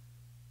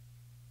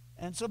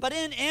And so, but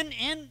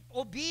in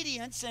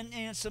obedience and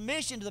in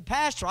submission to the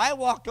pastor, I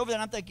walked over there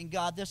and I'm thinking,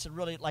 God, this would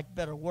really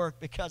better work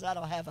because I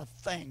don't have a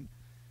thing.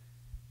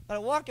 But I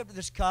walked up to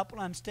this couple,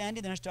 and I'm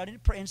standing there starting to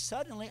pray, and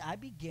suddenly I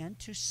began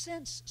to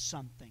sense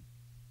something.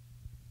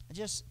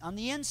 Just on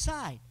the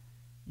inside.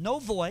 No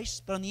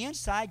voice, but on the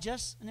inside,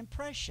 just an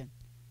impression.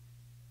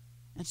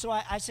 And so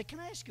I said,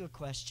 can I ask you a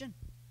question?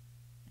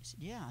 I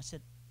said, yeah. I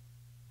said,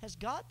 has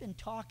God been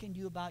talking to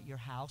you about your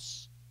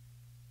house?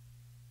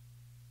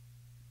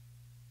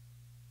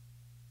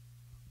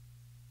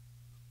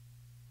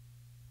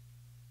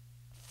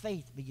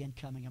 Faith began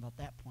coming about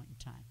that point in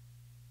time.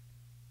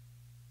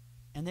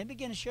 And they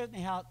began to share with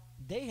me how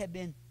they had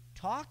been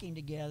talking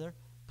together,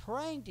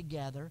 praying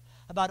together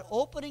about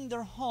opening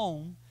their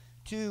home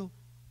to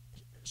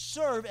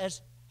serve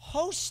as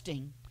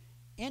hosting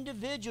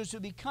individuals who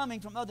would be coming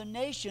from other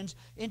nations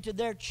into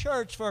their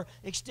church for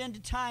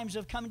extended times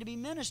of coming to be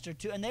ministered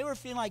to. And they were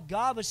feeling like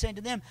God was saying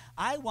to them,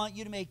 I want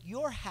you to make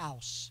your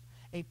house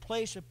a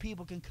place where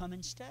people can come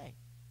and stay.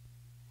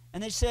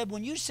 And they said,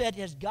 when you said,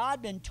 has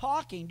God been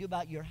talking to you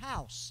about your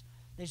house?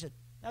 They said,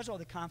 that's all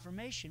the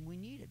confirmation we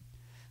needed.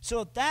 So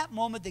at that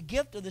moment, the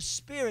gift of the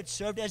Spirit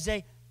served as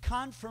a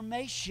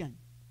confirmation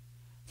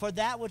for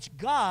that which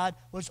God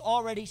was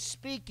already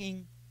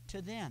speaking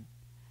to them.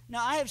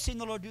 Now, I have seen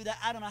the Lord do that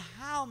I don't know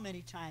how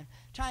many times.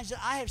 Times that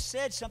I have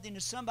said something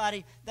to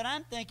somebody that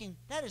I'm thinking,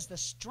 that is the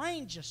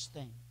strangest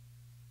thing.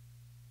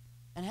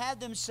 And had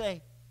them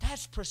say,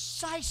 that's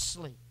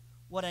precisely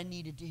what I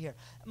needed to hear.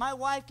 My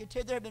wife could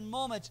tell you there have been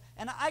moments,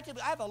 and I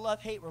have a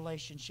love-hate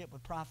relationship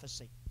with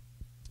prophecy.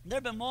 There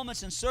have been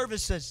moments in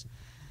services,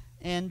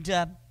 and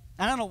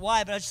I don't know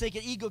why, but I was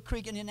thinking Eagle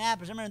Creek,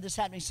 Indianapolis. I remember this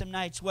happening some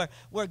nights where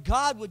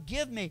God would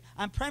give me,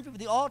 I'm praying for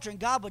the altar, and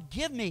God would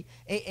give me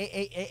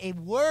a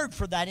word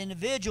for that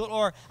individual,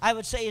 or I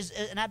would say,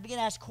 and I begin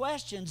to ask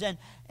questions, and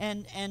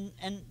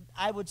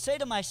I would say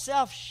to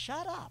myself,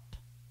 shut up.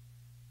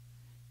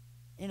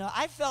 You know,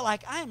 I felt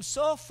like I am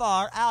so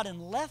far out in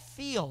left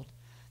field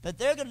that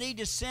they're going to need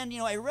to send,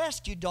 a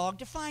rescue dog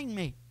to find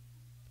me.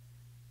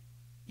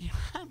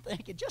 I'm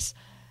thinking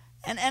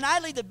and I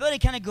leave the building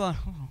kind of going,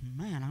 oh,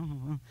 man, I don't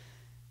know.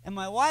 And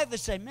my wife would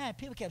say, man,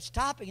 people kept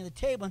stopping at the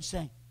table and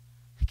saying,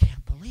 I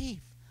can't believe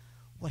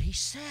what he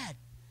said.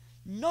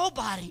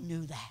 Nobody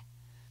knew that.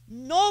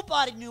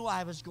 Nobody knew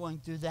I was going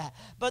through that.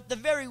 But the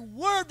very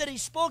word that he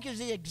spoke is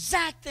the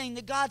exact thing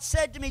that God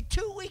said to me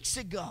 2 weeks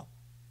ago.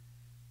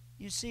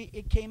 You see,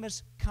 it came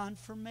as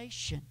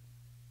confirmation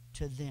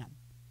to them.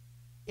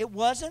 It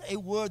wasn't a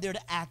word there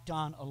to act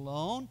on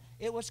alone.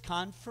 It was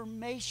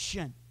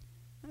confirmation.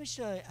 Let me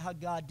show you how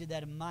God did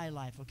that in my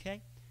life,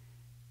 okay?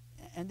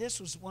 And this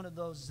was one of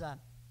those,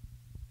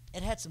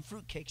 it had some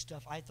fruitcake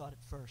stuff, I thought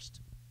at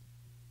first.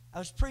 I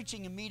was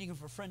preaching a meeting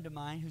for a friend of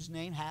mine whose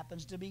name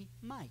happens to be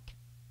Mike.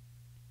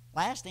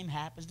 Last name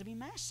happens to be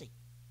Massey.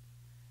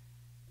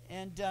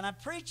 And I'm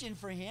preaching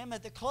for him.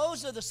 At the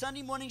close of the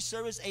Sunday morning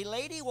service, a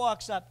lady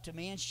walks up to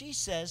me and she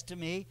says to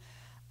me,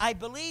 I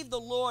believe the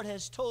Lord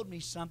has told me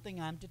something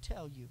I'm to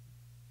tell you.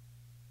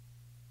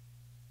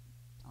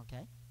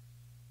 Okay.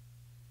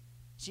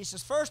 She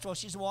says, first of all,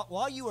 she said,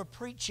 while you were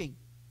preaching,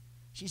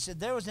 she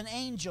said, there was an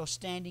angel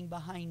standing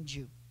behind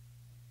you.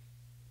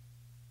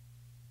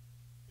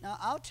 Now,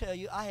 I'll tell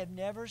you, I have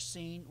never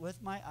seen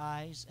with my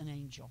eyes an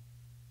angel.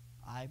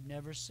 I've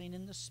never seen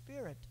in the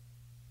spirit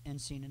and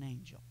seen an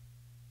angel.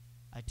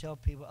 I tell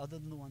people other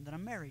than the one that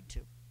I'm married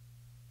to.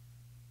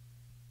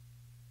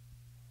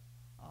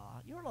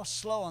 You're a little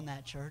slow on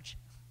that, church.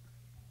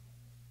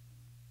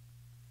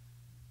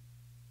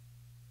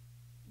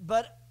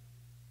 But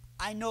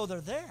I know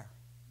they're there.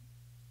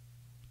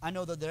 I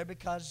know they're there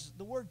because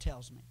the Word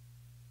tells me.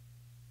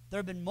 There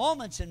have been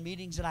moments in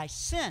meetings that I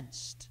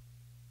sensed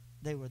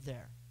they were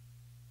there.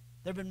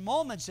 There have been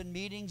moments in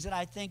meetings that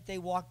I think they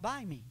walked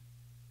by me.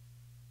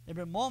 There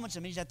have been moments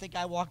in meetings I think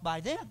I walked by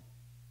them.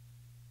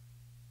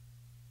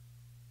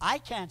 I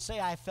can't say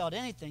I felt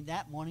anything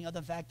that morning other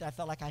than the fact that I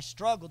felt like I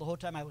struggled the whole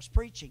time I was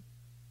preaching.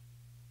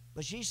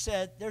 But she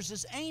said, there's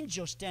this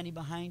angel standing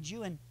behind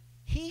you, and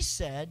he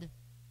said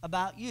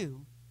about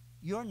you,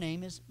 your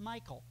name is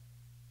Michael.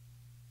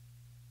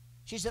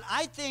 She said,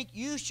 I think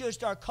you should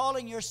start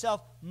calling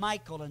yourself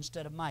Michael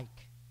instead of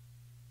Mike.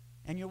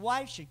 And your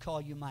wife should call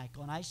you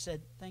Michael. And I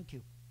said, thank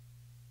you.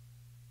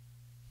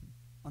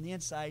 On the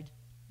inside,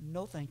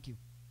 no thank you.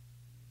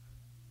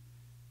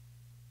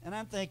 And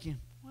I'm thinking,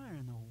 where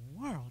in the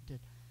world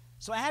did...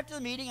 So after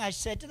the meeting, I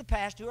said to the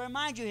pastor, who I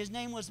remind you, his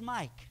name was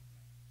Mike.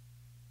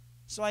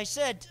 So I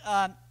said,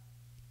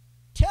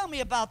 tell me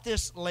about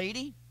this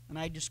lady. And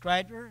I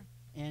described her.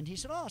 And he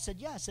said, I said,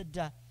 yeah. I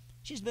said,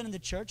 she's been in the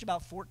church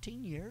about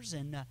 14 years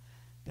and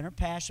been her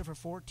pastor for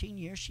 14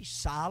 years. She's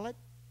solid.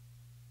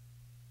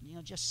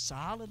 Just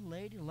solid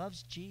lady,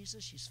 loves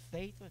Jesus. She's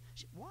faithful.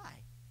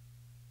 Why?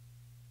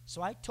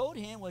 So I told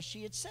him what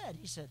she had said.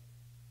 He said,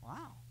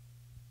 wow.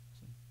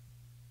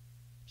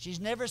 She's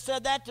never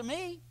said that to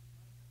me.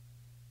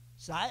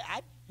 So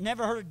I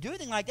never heard her do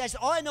anything like that. I said,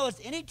 all I know is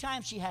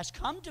anytime she has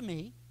come to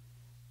me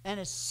and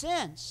has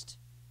sensed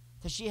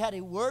that she had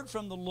a word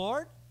from the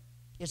Lord.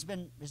 It's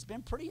been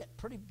pretty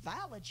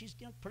valid. She's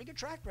pretty good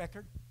track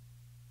record.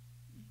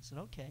 I said,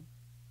 okay.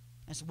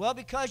 I said, well,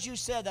 because you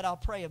said that, I'll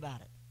pray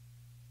about it.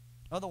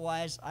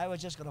 Otherwise, I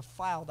was just going to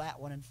file that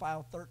one and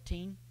file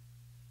 13.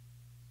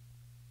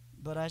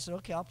 But I said,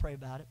 okay, I'll pray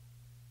about it.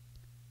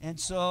 And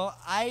so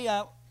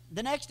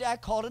the next day I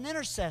called an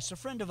intercessor, a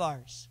friend of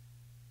ours.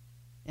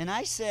 And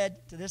I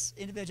said to this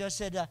individual, I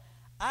said,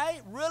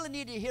 I really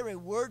need to hear a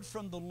word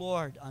from the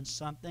Lord on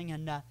something,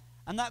 and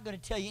I'm not going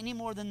to tell you any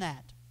more than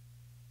that.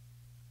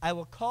 I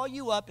will call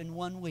you up in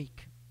 1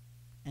 week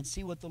and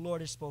see what the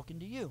Lord has spoken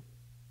to you,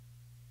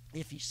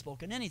 if He's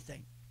spoken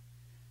anything.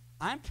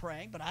 I'm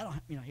praying, but I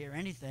don't hear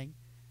anything.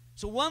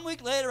 So 1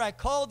 week later, I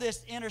called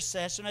this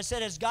intercessor, and I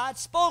said, has God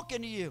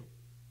spoken to you?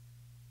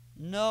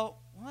 No.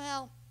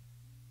 Well,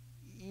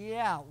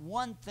 yeah,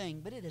 one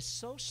thing, but it is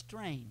so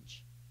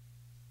strange.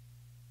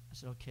 I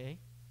said, okay.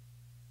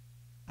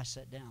 I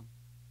sat down.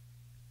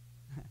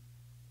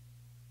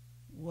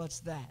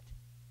 What's that?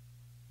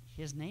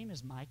 His name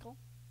is Michael?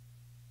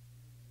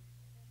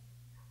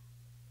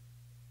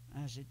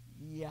 I said,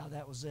 yeah,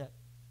 that was it.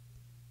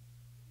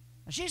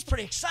 And she's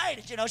pretty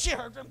excited, She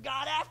heard from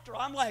God after.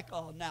 I'm like,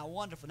 oh, now,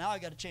 wonderful. Now I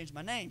got to change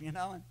my name,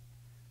 And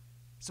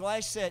so I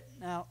said,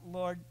 now,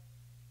 Lord,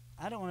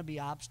 I don't want to be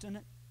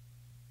obstinate,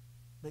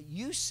 but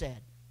you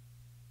said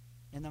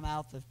in the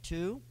mouth of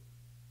 2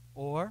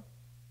 or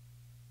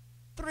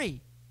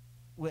 3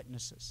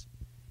 witnesses.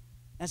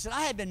 And I said,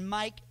 I had been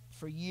Mike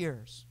for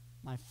years.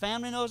 My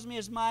family knows me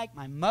as Mike.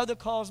 My mother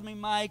calls me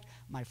Mike.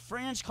 My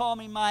friends call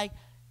me Mike.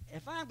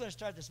 If I'm going to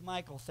start this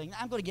Michael thing,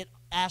 I'm going to get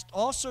asked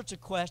all sorts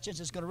of questions.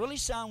 It's going to really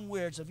sound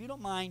weird, so if you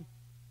don't mind,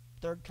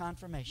 3rd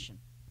confirmation.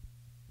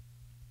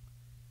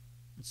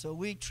 And so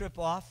we trip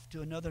off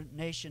to another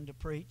nation to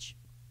preach.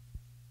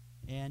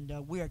 And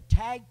we are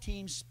tag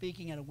team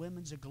speaking at a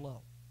women's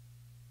aglow.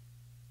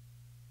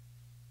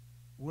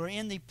 We're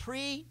in the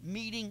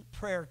pre-meeting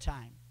prayer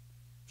time.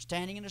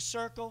 Standing in a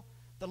circle.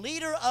 The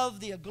leader of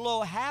the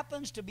aglow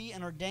happens to be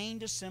an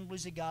ordained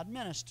Assemblies of God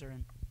minister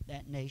in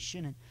that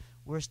nation. And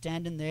we're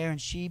standing there, and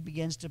she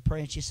begins to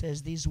pray, and she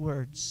says these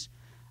words,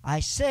 I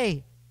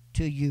say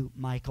to you,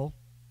 Michael.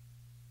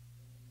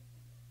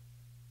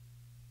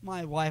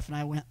 My wife and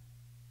I went,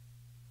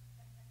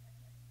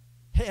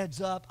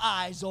 heads up,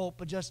 eyes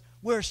open,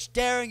 we're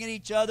staring at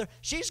each other.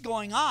 She's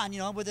going on,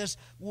 with this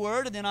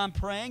word, and then I'm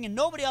praying, and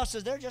nobody else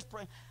is there, just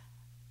praying.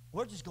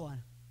 We're just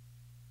going.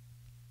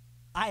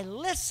 I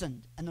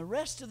listened, and the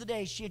rest of the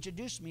day she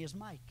introduced me as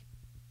Mike.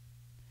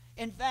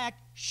 In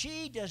fact,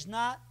 she does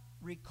not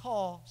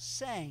recall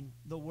saying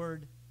the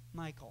word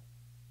Michael.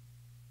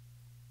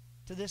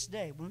 To this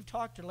day, when we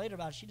talked to her later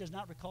about it, she does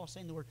not recall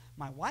saying the word.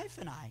 My wife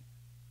and I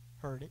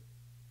heard it.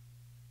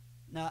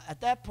 Now,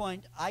 at that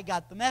point, I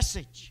got the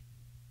message.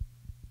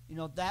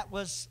 That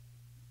was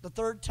the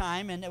 3rd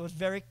time, and it was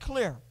very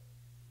clear.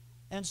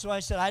 And so I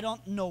said, I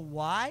don't know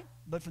why,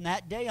 but from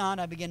that day on,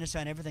 I began to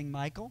sign everything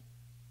Michael.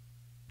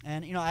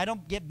 And, I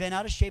don't get bent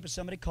out of shape if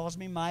somebody calls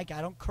me Mike.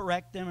 I don't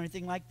correct them or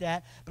anything like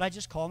that. But I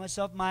just call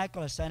myself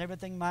Michael. I sign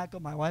everything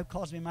Michael. My wife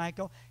calls me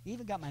Michael. I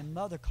even got my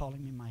mother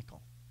calling me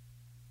Michael.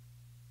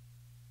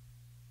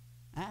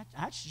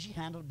 Actually, she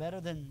handled it better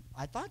than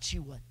I thought she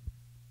would.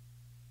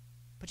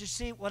 But you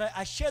see, what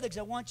I share that because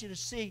I want you to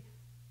see,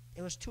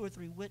 it was 2 or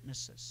 3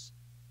 witnesses.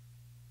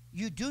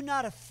 You do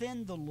not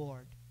offend the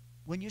Lord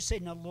when you say,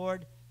 now,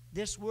 Lord,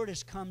 this word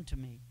has come to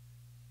me.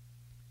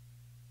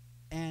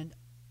 And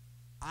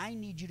I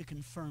need you to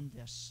confirm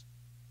this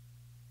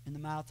in the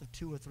mouth of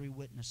 2 or 3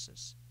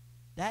 witnesses.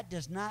 That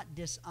does not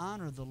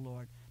dishonor the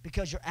Lord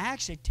because you're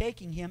actually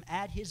taking Him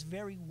at His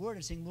very word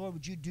and saying, Lord,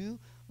 would you do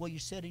what you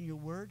said in your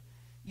word?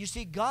 You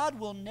see, God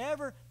will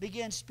never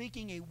begin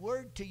speaking a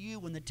word to you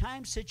when the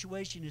time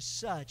situation is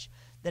such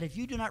that if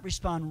you do not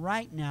respond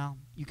right now,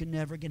 you can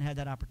never again have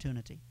that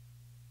opportunity.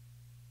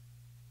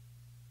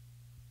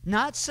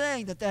 Not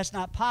saying that that's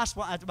not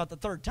possible after about the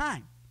 3rd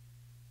time,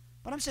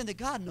 but I'm saying that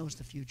God knows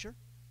the future.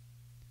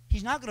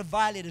 He's not going to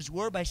violate His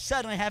word by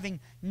suddenly having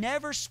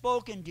never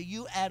spoken to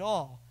you at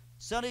all.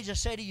 Suddenly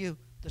just say to you,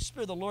 the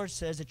Spirit of the Lord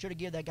says that you're to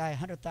give that guy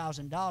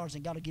 $100,000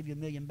 and God will give you $1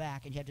 million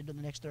back and you have to do it in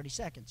the next 30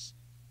 seconds.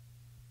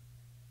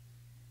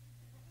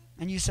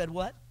 And you said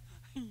what?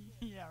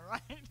 Yeah,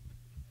 right.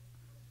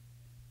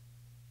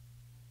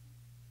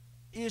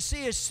 You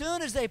see, as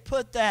soon as they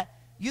put that,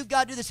 you've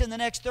got to do this in the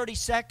next 30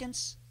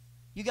 seconds.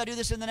 You've got to do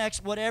this in the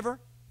next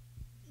whatever.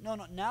 No,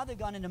 now they've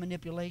gone into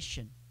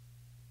manipulation.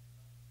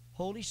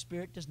 Holy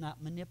Spirit does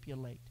not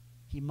manipulate.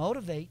 He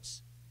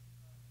motivates.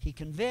 He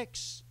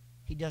convicts.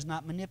 He does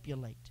not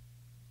manipulate.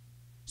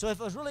 So if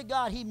it was really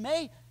God, He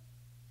may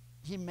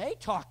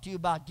talk to you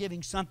about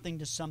giving something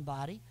to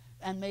somebody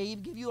and may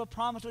even give you a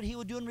promise what He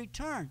will do in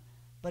return.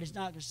 But He's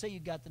not going to say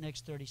you've got the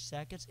next 30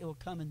 seconds. It will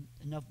come in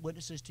enough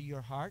witnesses to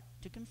your heart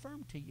to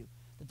confirm to you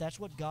that that's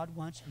what God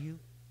wants you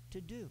to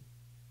do.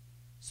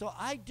 So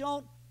I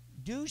don't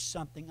do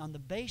something on the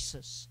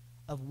basis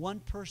of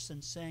one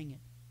person saying it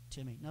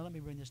to me. Now let me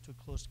bring this to a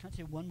close. Can I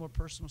tell you one more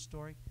personal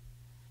story?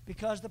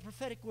 Because the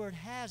prophetic word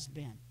has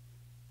been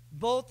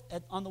both,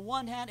 on the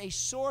one hand, a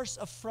source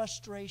of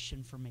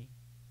frustration for me.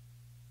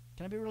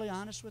 Can I be really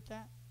honest with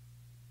that?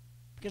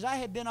 Because I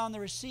had been on the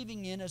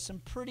receiving end of some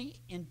pretty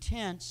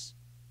intense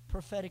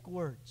prophetic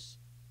words.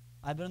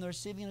 I've been on the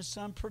receiving end of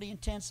some pretty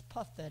intense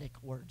pathetic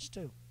words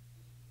too.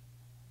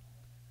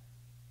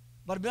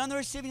 But I've been on the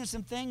receiving end of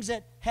some things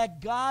that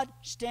had God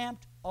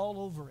stamped all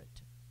over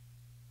it.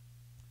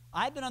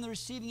 I've been on the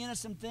receiving end of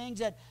some things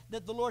that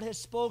the Lord has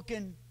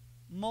spoken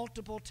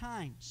multiple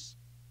times,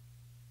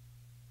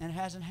 and it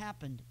hasn't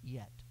happened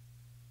yet.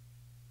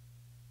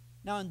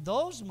 Now, in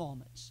those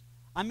moments,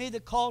 I'm either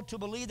called to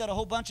believe that a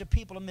whole bunch of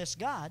people have missed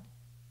God,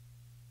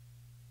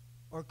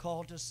 or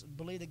called to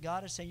believe that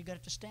God is saying you're going to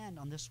have to stand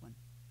on this one.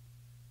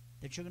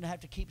 That you're going to have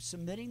to keep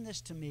submitting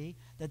this to me,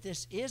 that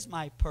this is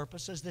my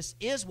purposes, this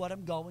is what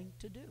I'm going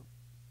to do.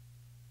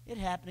 It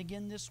happened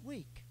again this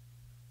week,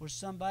 where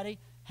somebody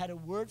had a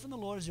word from the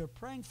Lord as they were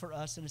praying for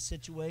us in a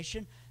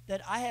situation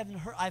that I haven't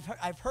heard.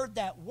 I've heard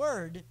that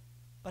word,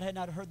 but had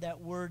not heard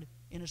that word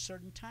in a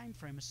certain time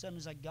frame. It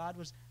sounded like God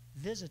was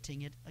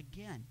visiting it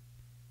again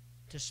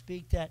to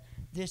speak that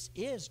this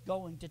is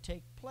going to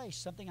take place.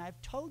 Something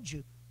I've told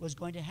you was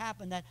going to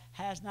happen that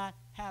has not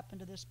happened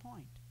to this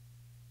point.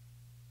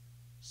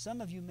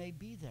 Some of you may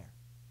be there.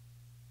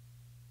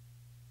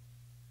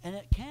 And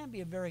it can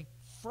be a very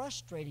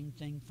frustrating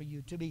thing for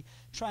you to be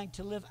trying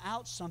to live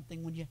out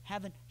something when you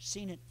haven't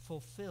seen it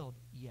fulfilled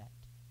yet.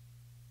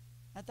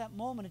 At that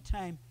moment in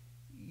time,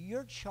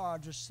 your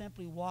charge is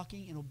simply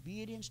walking in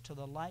obedience to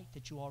the light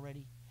that you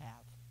already have.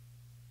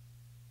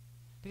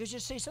 Because you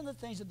see, some of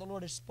the things that the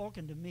Lord has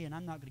spoken to me, and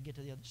I'm not going to get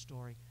to the other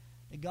story,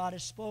 that God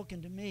has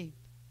spoken to me,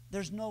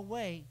 there's no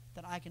way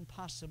that I can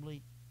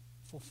possibly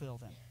fulfill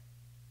them.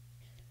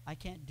 I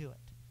can't do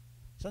it.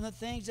 Some of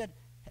the things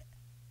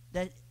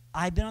that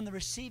I've been on the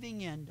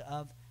receiving end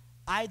of,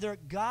 either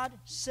God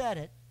said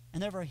it,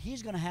 and therefore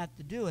He's going to have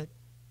to do it,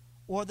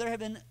 or there have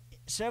been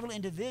several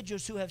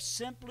individuals who have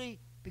simply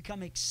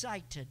become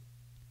excited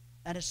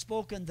and have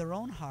spoken their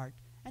own heart,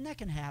 and that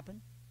can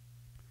happen,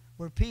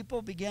 where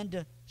people begin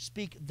to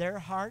speak their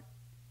heart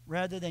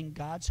rather than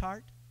God's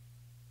heart.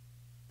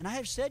 And I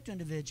have said to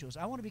individuals,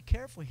 I want to be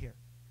careful here,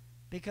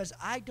 because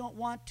I don't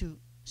want to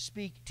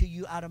speak to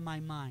you out of my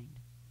mind,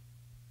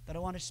 but I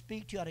want to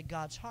speak to you out of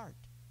God's heart.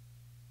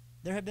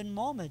 There have been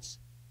moments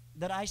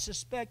that I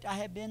suspect I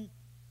have been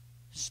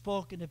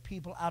spoken to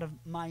people out of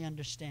my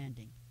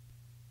understanding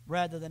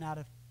rather than out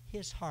of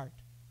His heart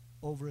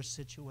over a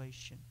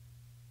situation.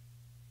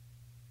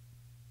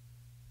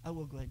 I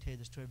will go ahead and tell you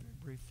the story very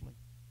briefly.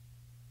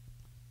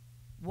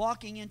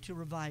 Walking into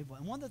revival,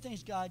 and one of the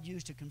things God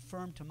used to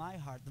confirm to my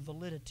heart the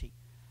validity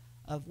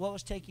of what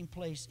was taking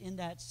place in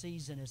that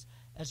season is,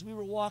 as we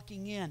were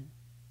walking in,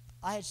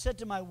 I had said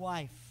to my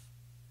wife,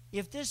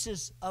 if this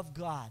is of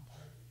God,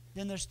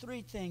 then there's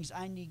three things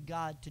I need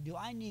God to do.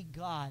 I need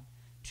God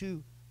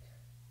to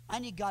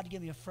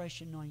give me a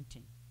fresh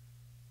anointing.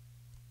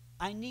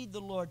 I need the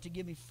Lord to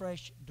give me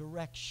fresh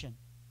direction.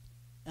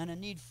 And I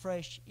need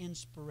fresh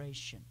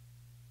inspiration.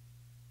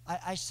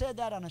 I said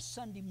that on a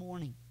Sunday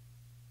morning,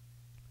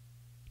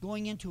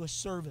 going into a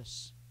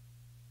service.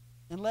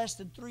 In less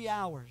than 3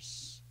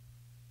 hours,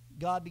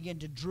 God began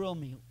to drill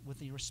me with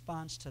the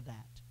response to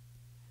that.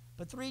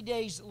 But 3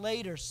 days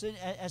later,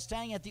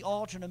 standing at the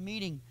altar in a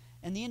meeting,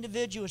 and the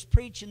individual was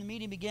preaching, the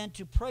meeting began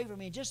to pray for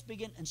me, and just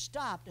began and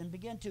stopped and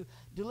began to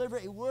deliver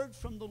a word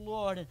from the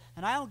Lord.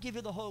 And I don't give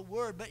you the whole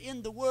word, but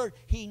in the word,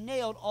 he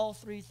nailed all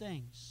three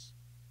things.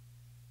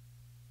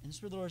 And the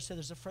Spirit of the Lord said,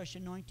 there's a fresh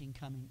anointing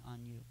coming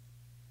on you.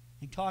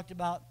 He talked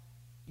about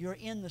you're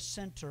in the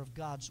center of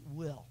God's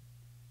will.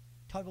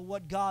 Talked about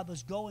what God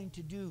was going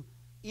to do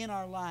in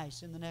our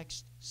lives in the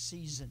next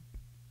season.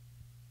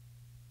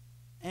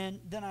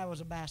 And then I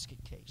was a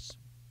basket case.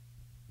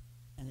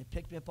 And they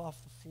picked me up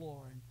off the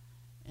floor.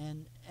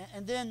 And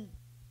then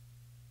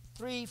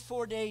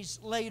 3-4 days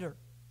later,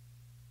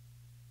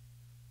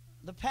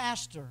 the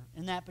pastor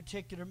in that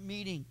particular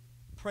meeting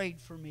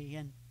prayed for me,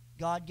 and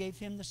God gave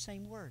him the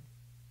same word.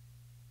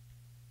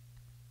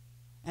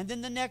 And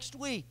then the next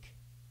week,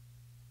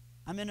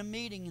 I'm in a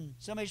meeting and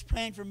somebody's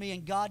praying for me,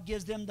 and God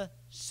gives them the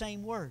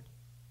same word.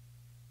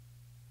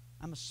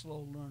 I'm a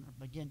slow learner.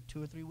 Again,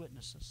 2 or 3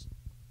 witnesses.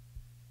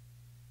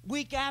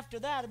 Week after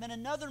that, I'm in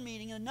another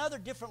meeting in another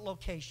different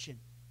location.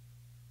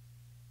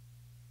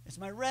 It's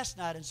my rest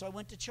night, and so I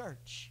went to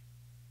church.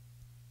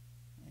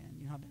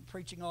 And, I've been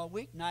preaching all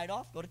week, night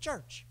off, go to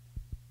church.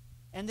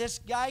 And this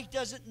guy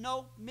doesn't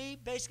know me,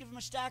 basically from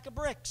a stack of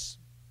bricks.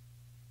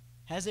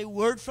 Has a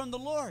word from the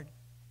Lord.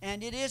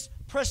 And it is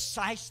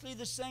precisely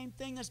the same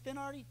thing that's been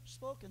already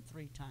spoken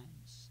 3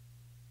 times.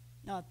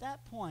 Now, at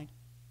that point,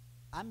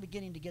 I'm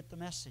beginning to get the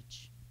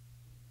message.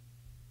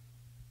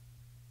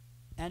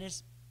 And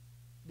it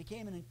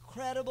became an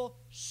incredible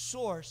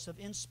source of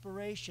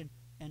inspiration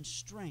and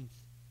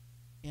strength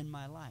in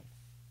my life.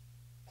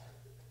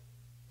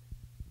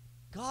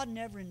 God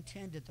never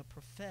intended the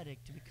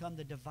prophetic to become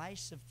the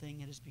divisive thing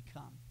it has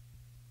become.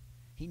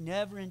 He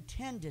never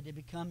intended it to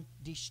become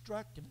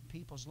destructive in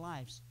people's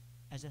lives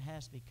as it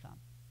has become.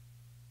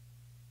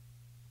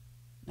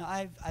 Now,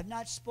 I've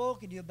not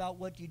spoken to you about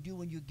what you do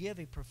when you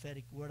give a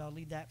prophetic word. I'll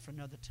leave that for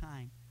another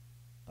time.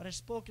 But I've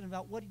spoken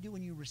about what you do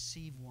when you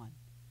receive one.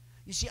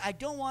 You see, I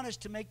don't want us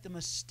to make the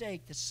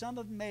mistake that some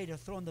have made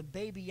of throwing the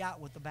baby out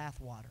with the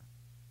bathwater.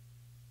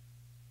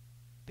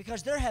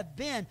 Because there have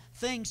been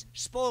things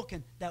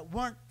spoken that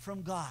weren't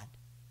from God.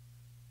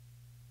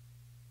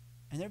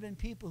 And there have been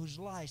people whose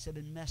lives have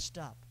been messed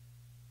up.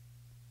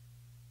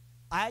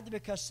 Either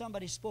because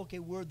somebody spoke a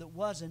word that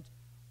wasn't,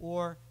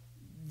 or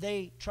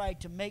they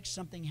tried to make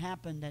something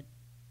happen that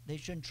they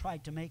shouldn't try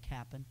to make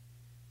happen.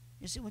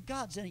 You see, when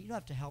God's in it, you don't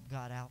have to help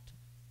God out.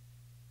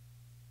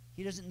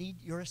 He doesn't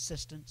need your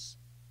assistance.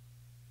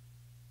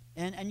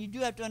 And you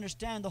do have to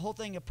understand the whole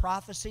thing of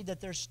prophecy, that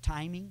there's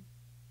timing.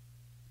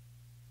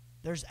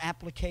 There's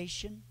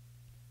application.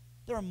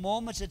 There are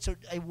moments it's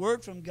a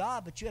word from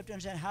God, but you have to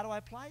understand, how do I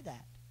apply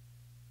that?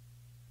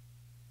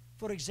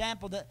 For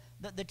example,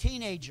 the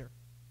teenager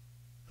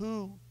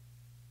who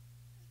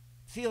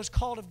feels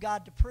called of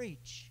God to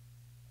preach,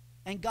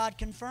 and God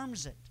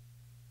confirms it.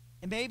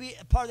 And maybe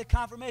part of the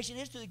confirmation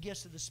is through the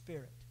gifts of the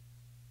Spirit.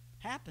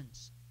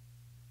 Happens.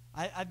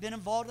 I've been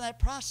involved in that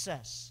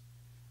process.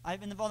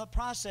 I've been involved in the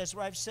process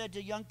where I've said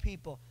to young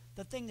people,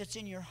 the thing that's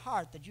in your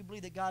heart that you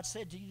believe that God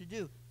said to you to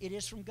do, it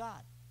is from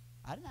God.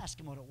 I didn't ask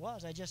them what it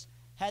was. I just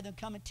had them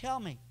come and tell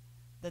me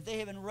that they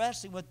have been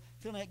wrestling with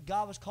feeling that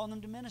God was calling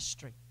them to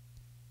ministry.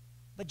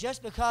 But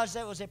just because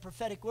that was a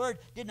prophetic word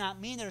did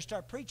not mean they're to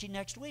start preaching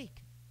next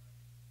week.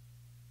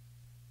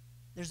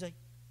 There's an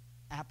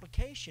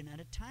application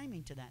and a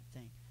timing to that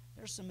thing.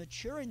 There's some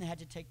maturing that had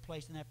to take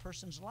place in that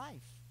person's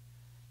life.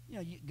 You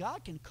know,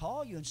 God can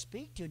call you and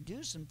speak to you and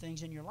do some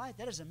things in your life.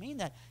 That doesn't mean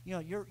that,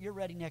 you're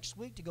ready next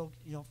week to go,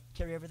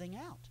 carry everything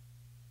out.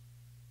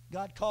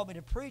 God called me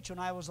to preach when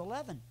I was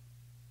 11.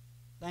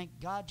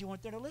 Thank God you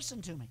weren't there to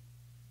listen to me.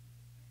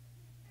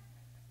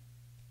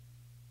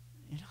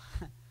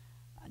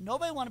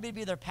 Nobody wanted me to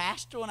be their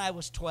pastor when I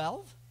was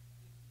 12.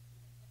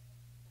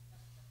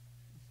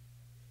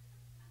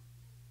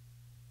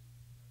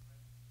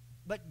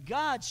 But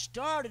God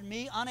started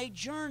me on a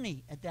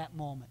journey at that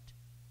moment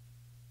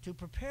to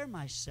prepare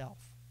myself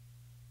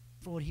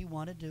for what He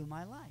wanted to do in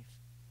my life.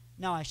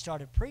 Now, I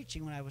started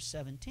preaching when I was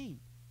 17.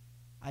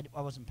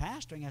 I wasn't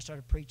pastoring. I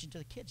started preaching to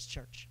the kids'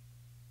 church.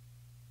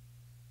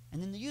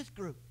 And then the youth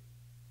group.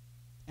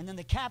 And then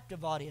the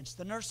captive audience,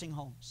 the nursing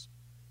homes.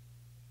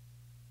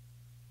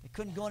 They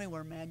couldn't go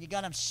anywhere, man. You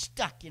got them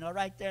stuck,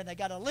 right there, and they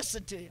got to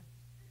listen to you.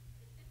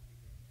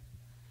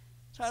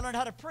 So I learned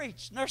how to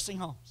preach, nursing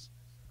homes.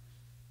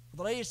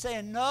 The lady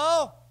saying,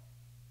 no,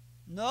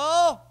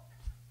 no,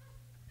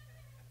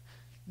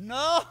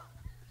 no.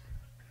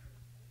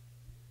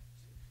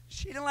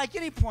 She didn't like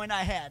any point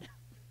I had.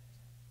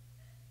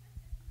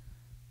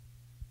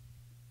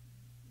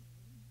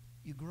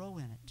 You grow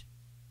in it.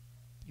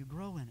 You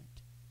grow in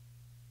it.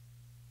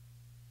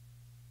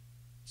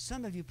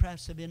 Some of you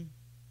perhaps have been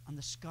on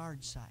the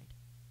scarred side.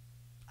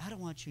 I don't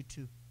want you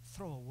to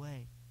throw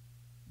away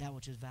that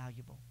which is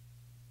valuable.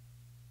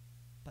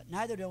 But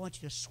neither do I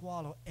want you to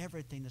swallow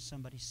everything that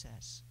somebody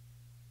says.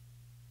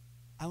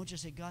 I want you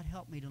to say, God,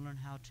 help me to learn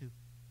how to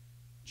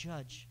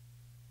judge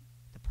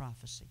the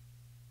prophecy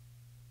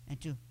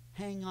and to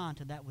hang on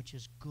to that which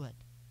is good,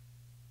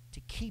 to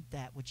keep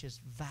that which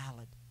is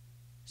valid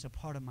as a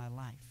part of my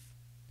life.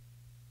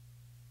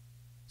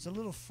 It's a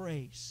little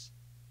phrase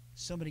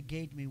somebody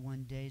gave to me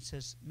one day. It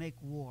says, make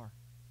war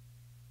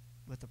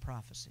with the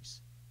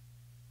prophecies.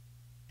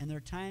 And there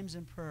are times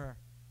in prayer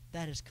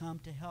that has come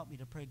to help me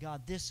to pray,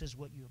 God, this is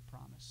what you have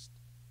promised.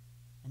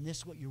 And this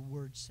is what your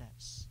word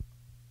says.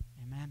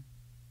 Amen.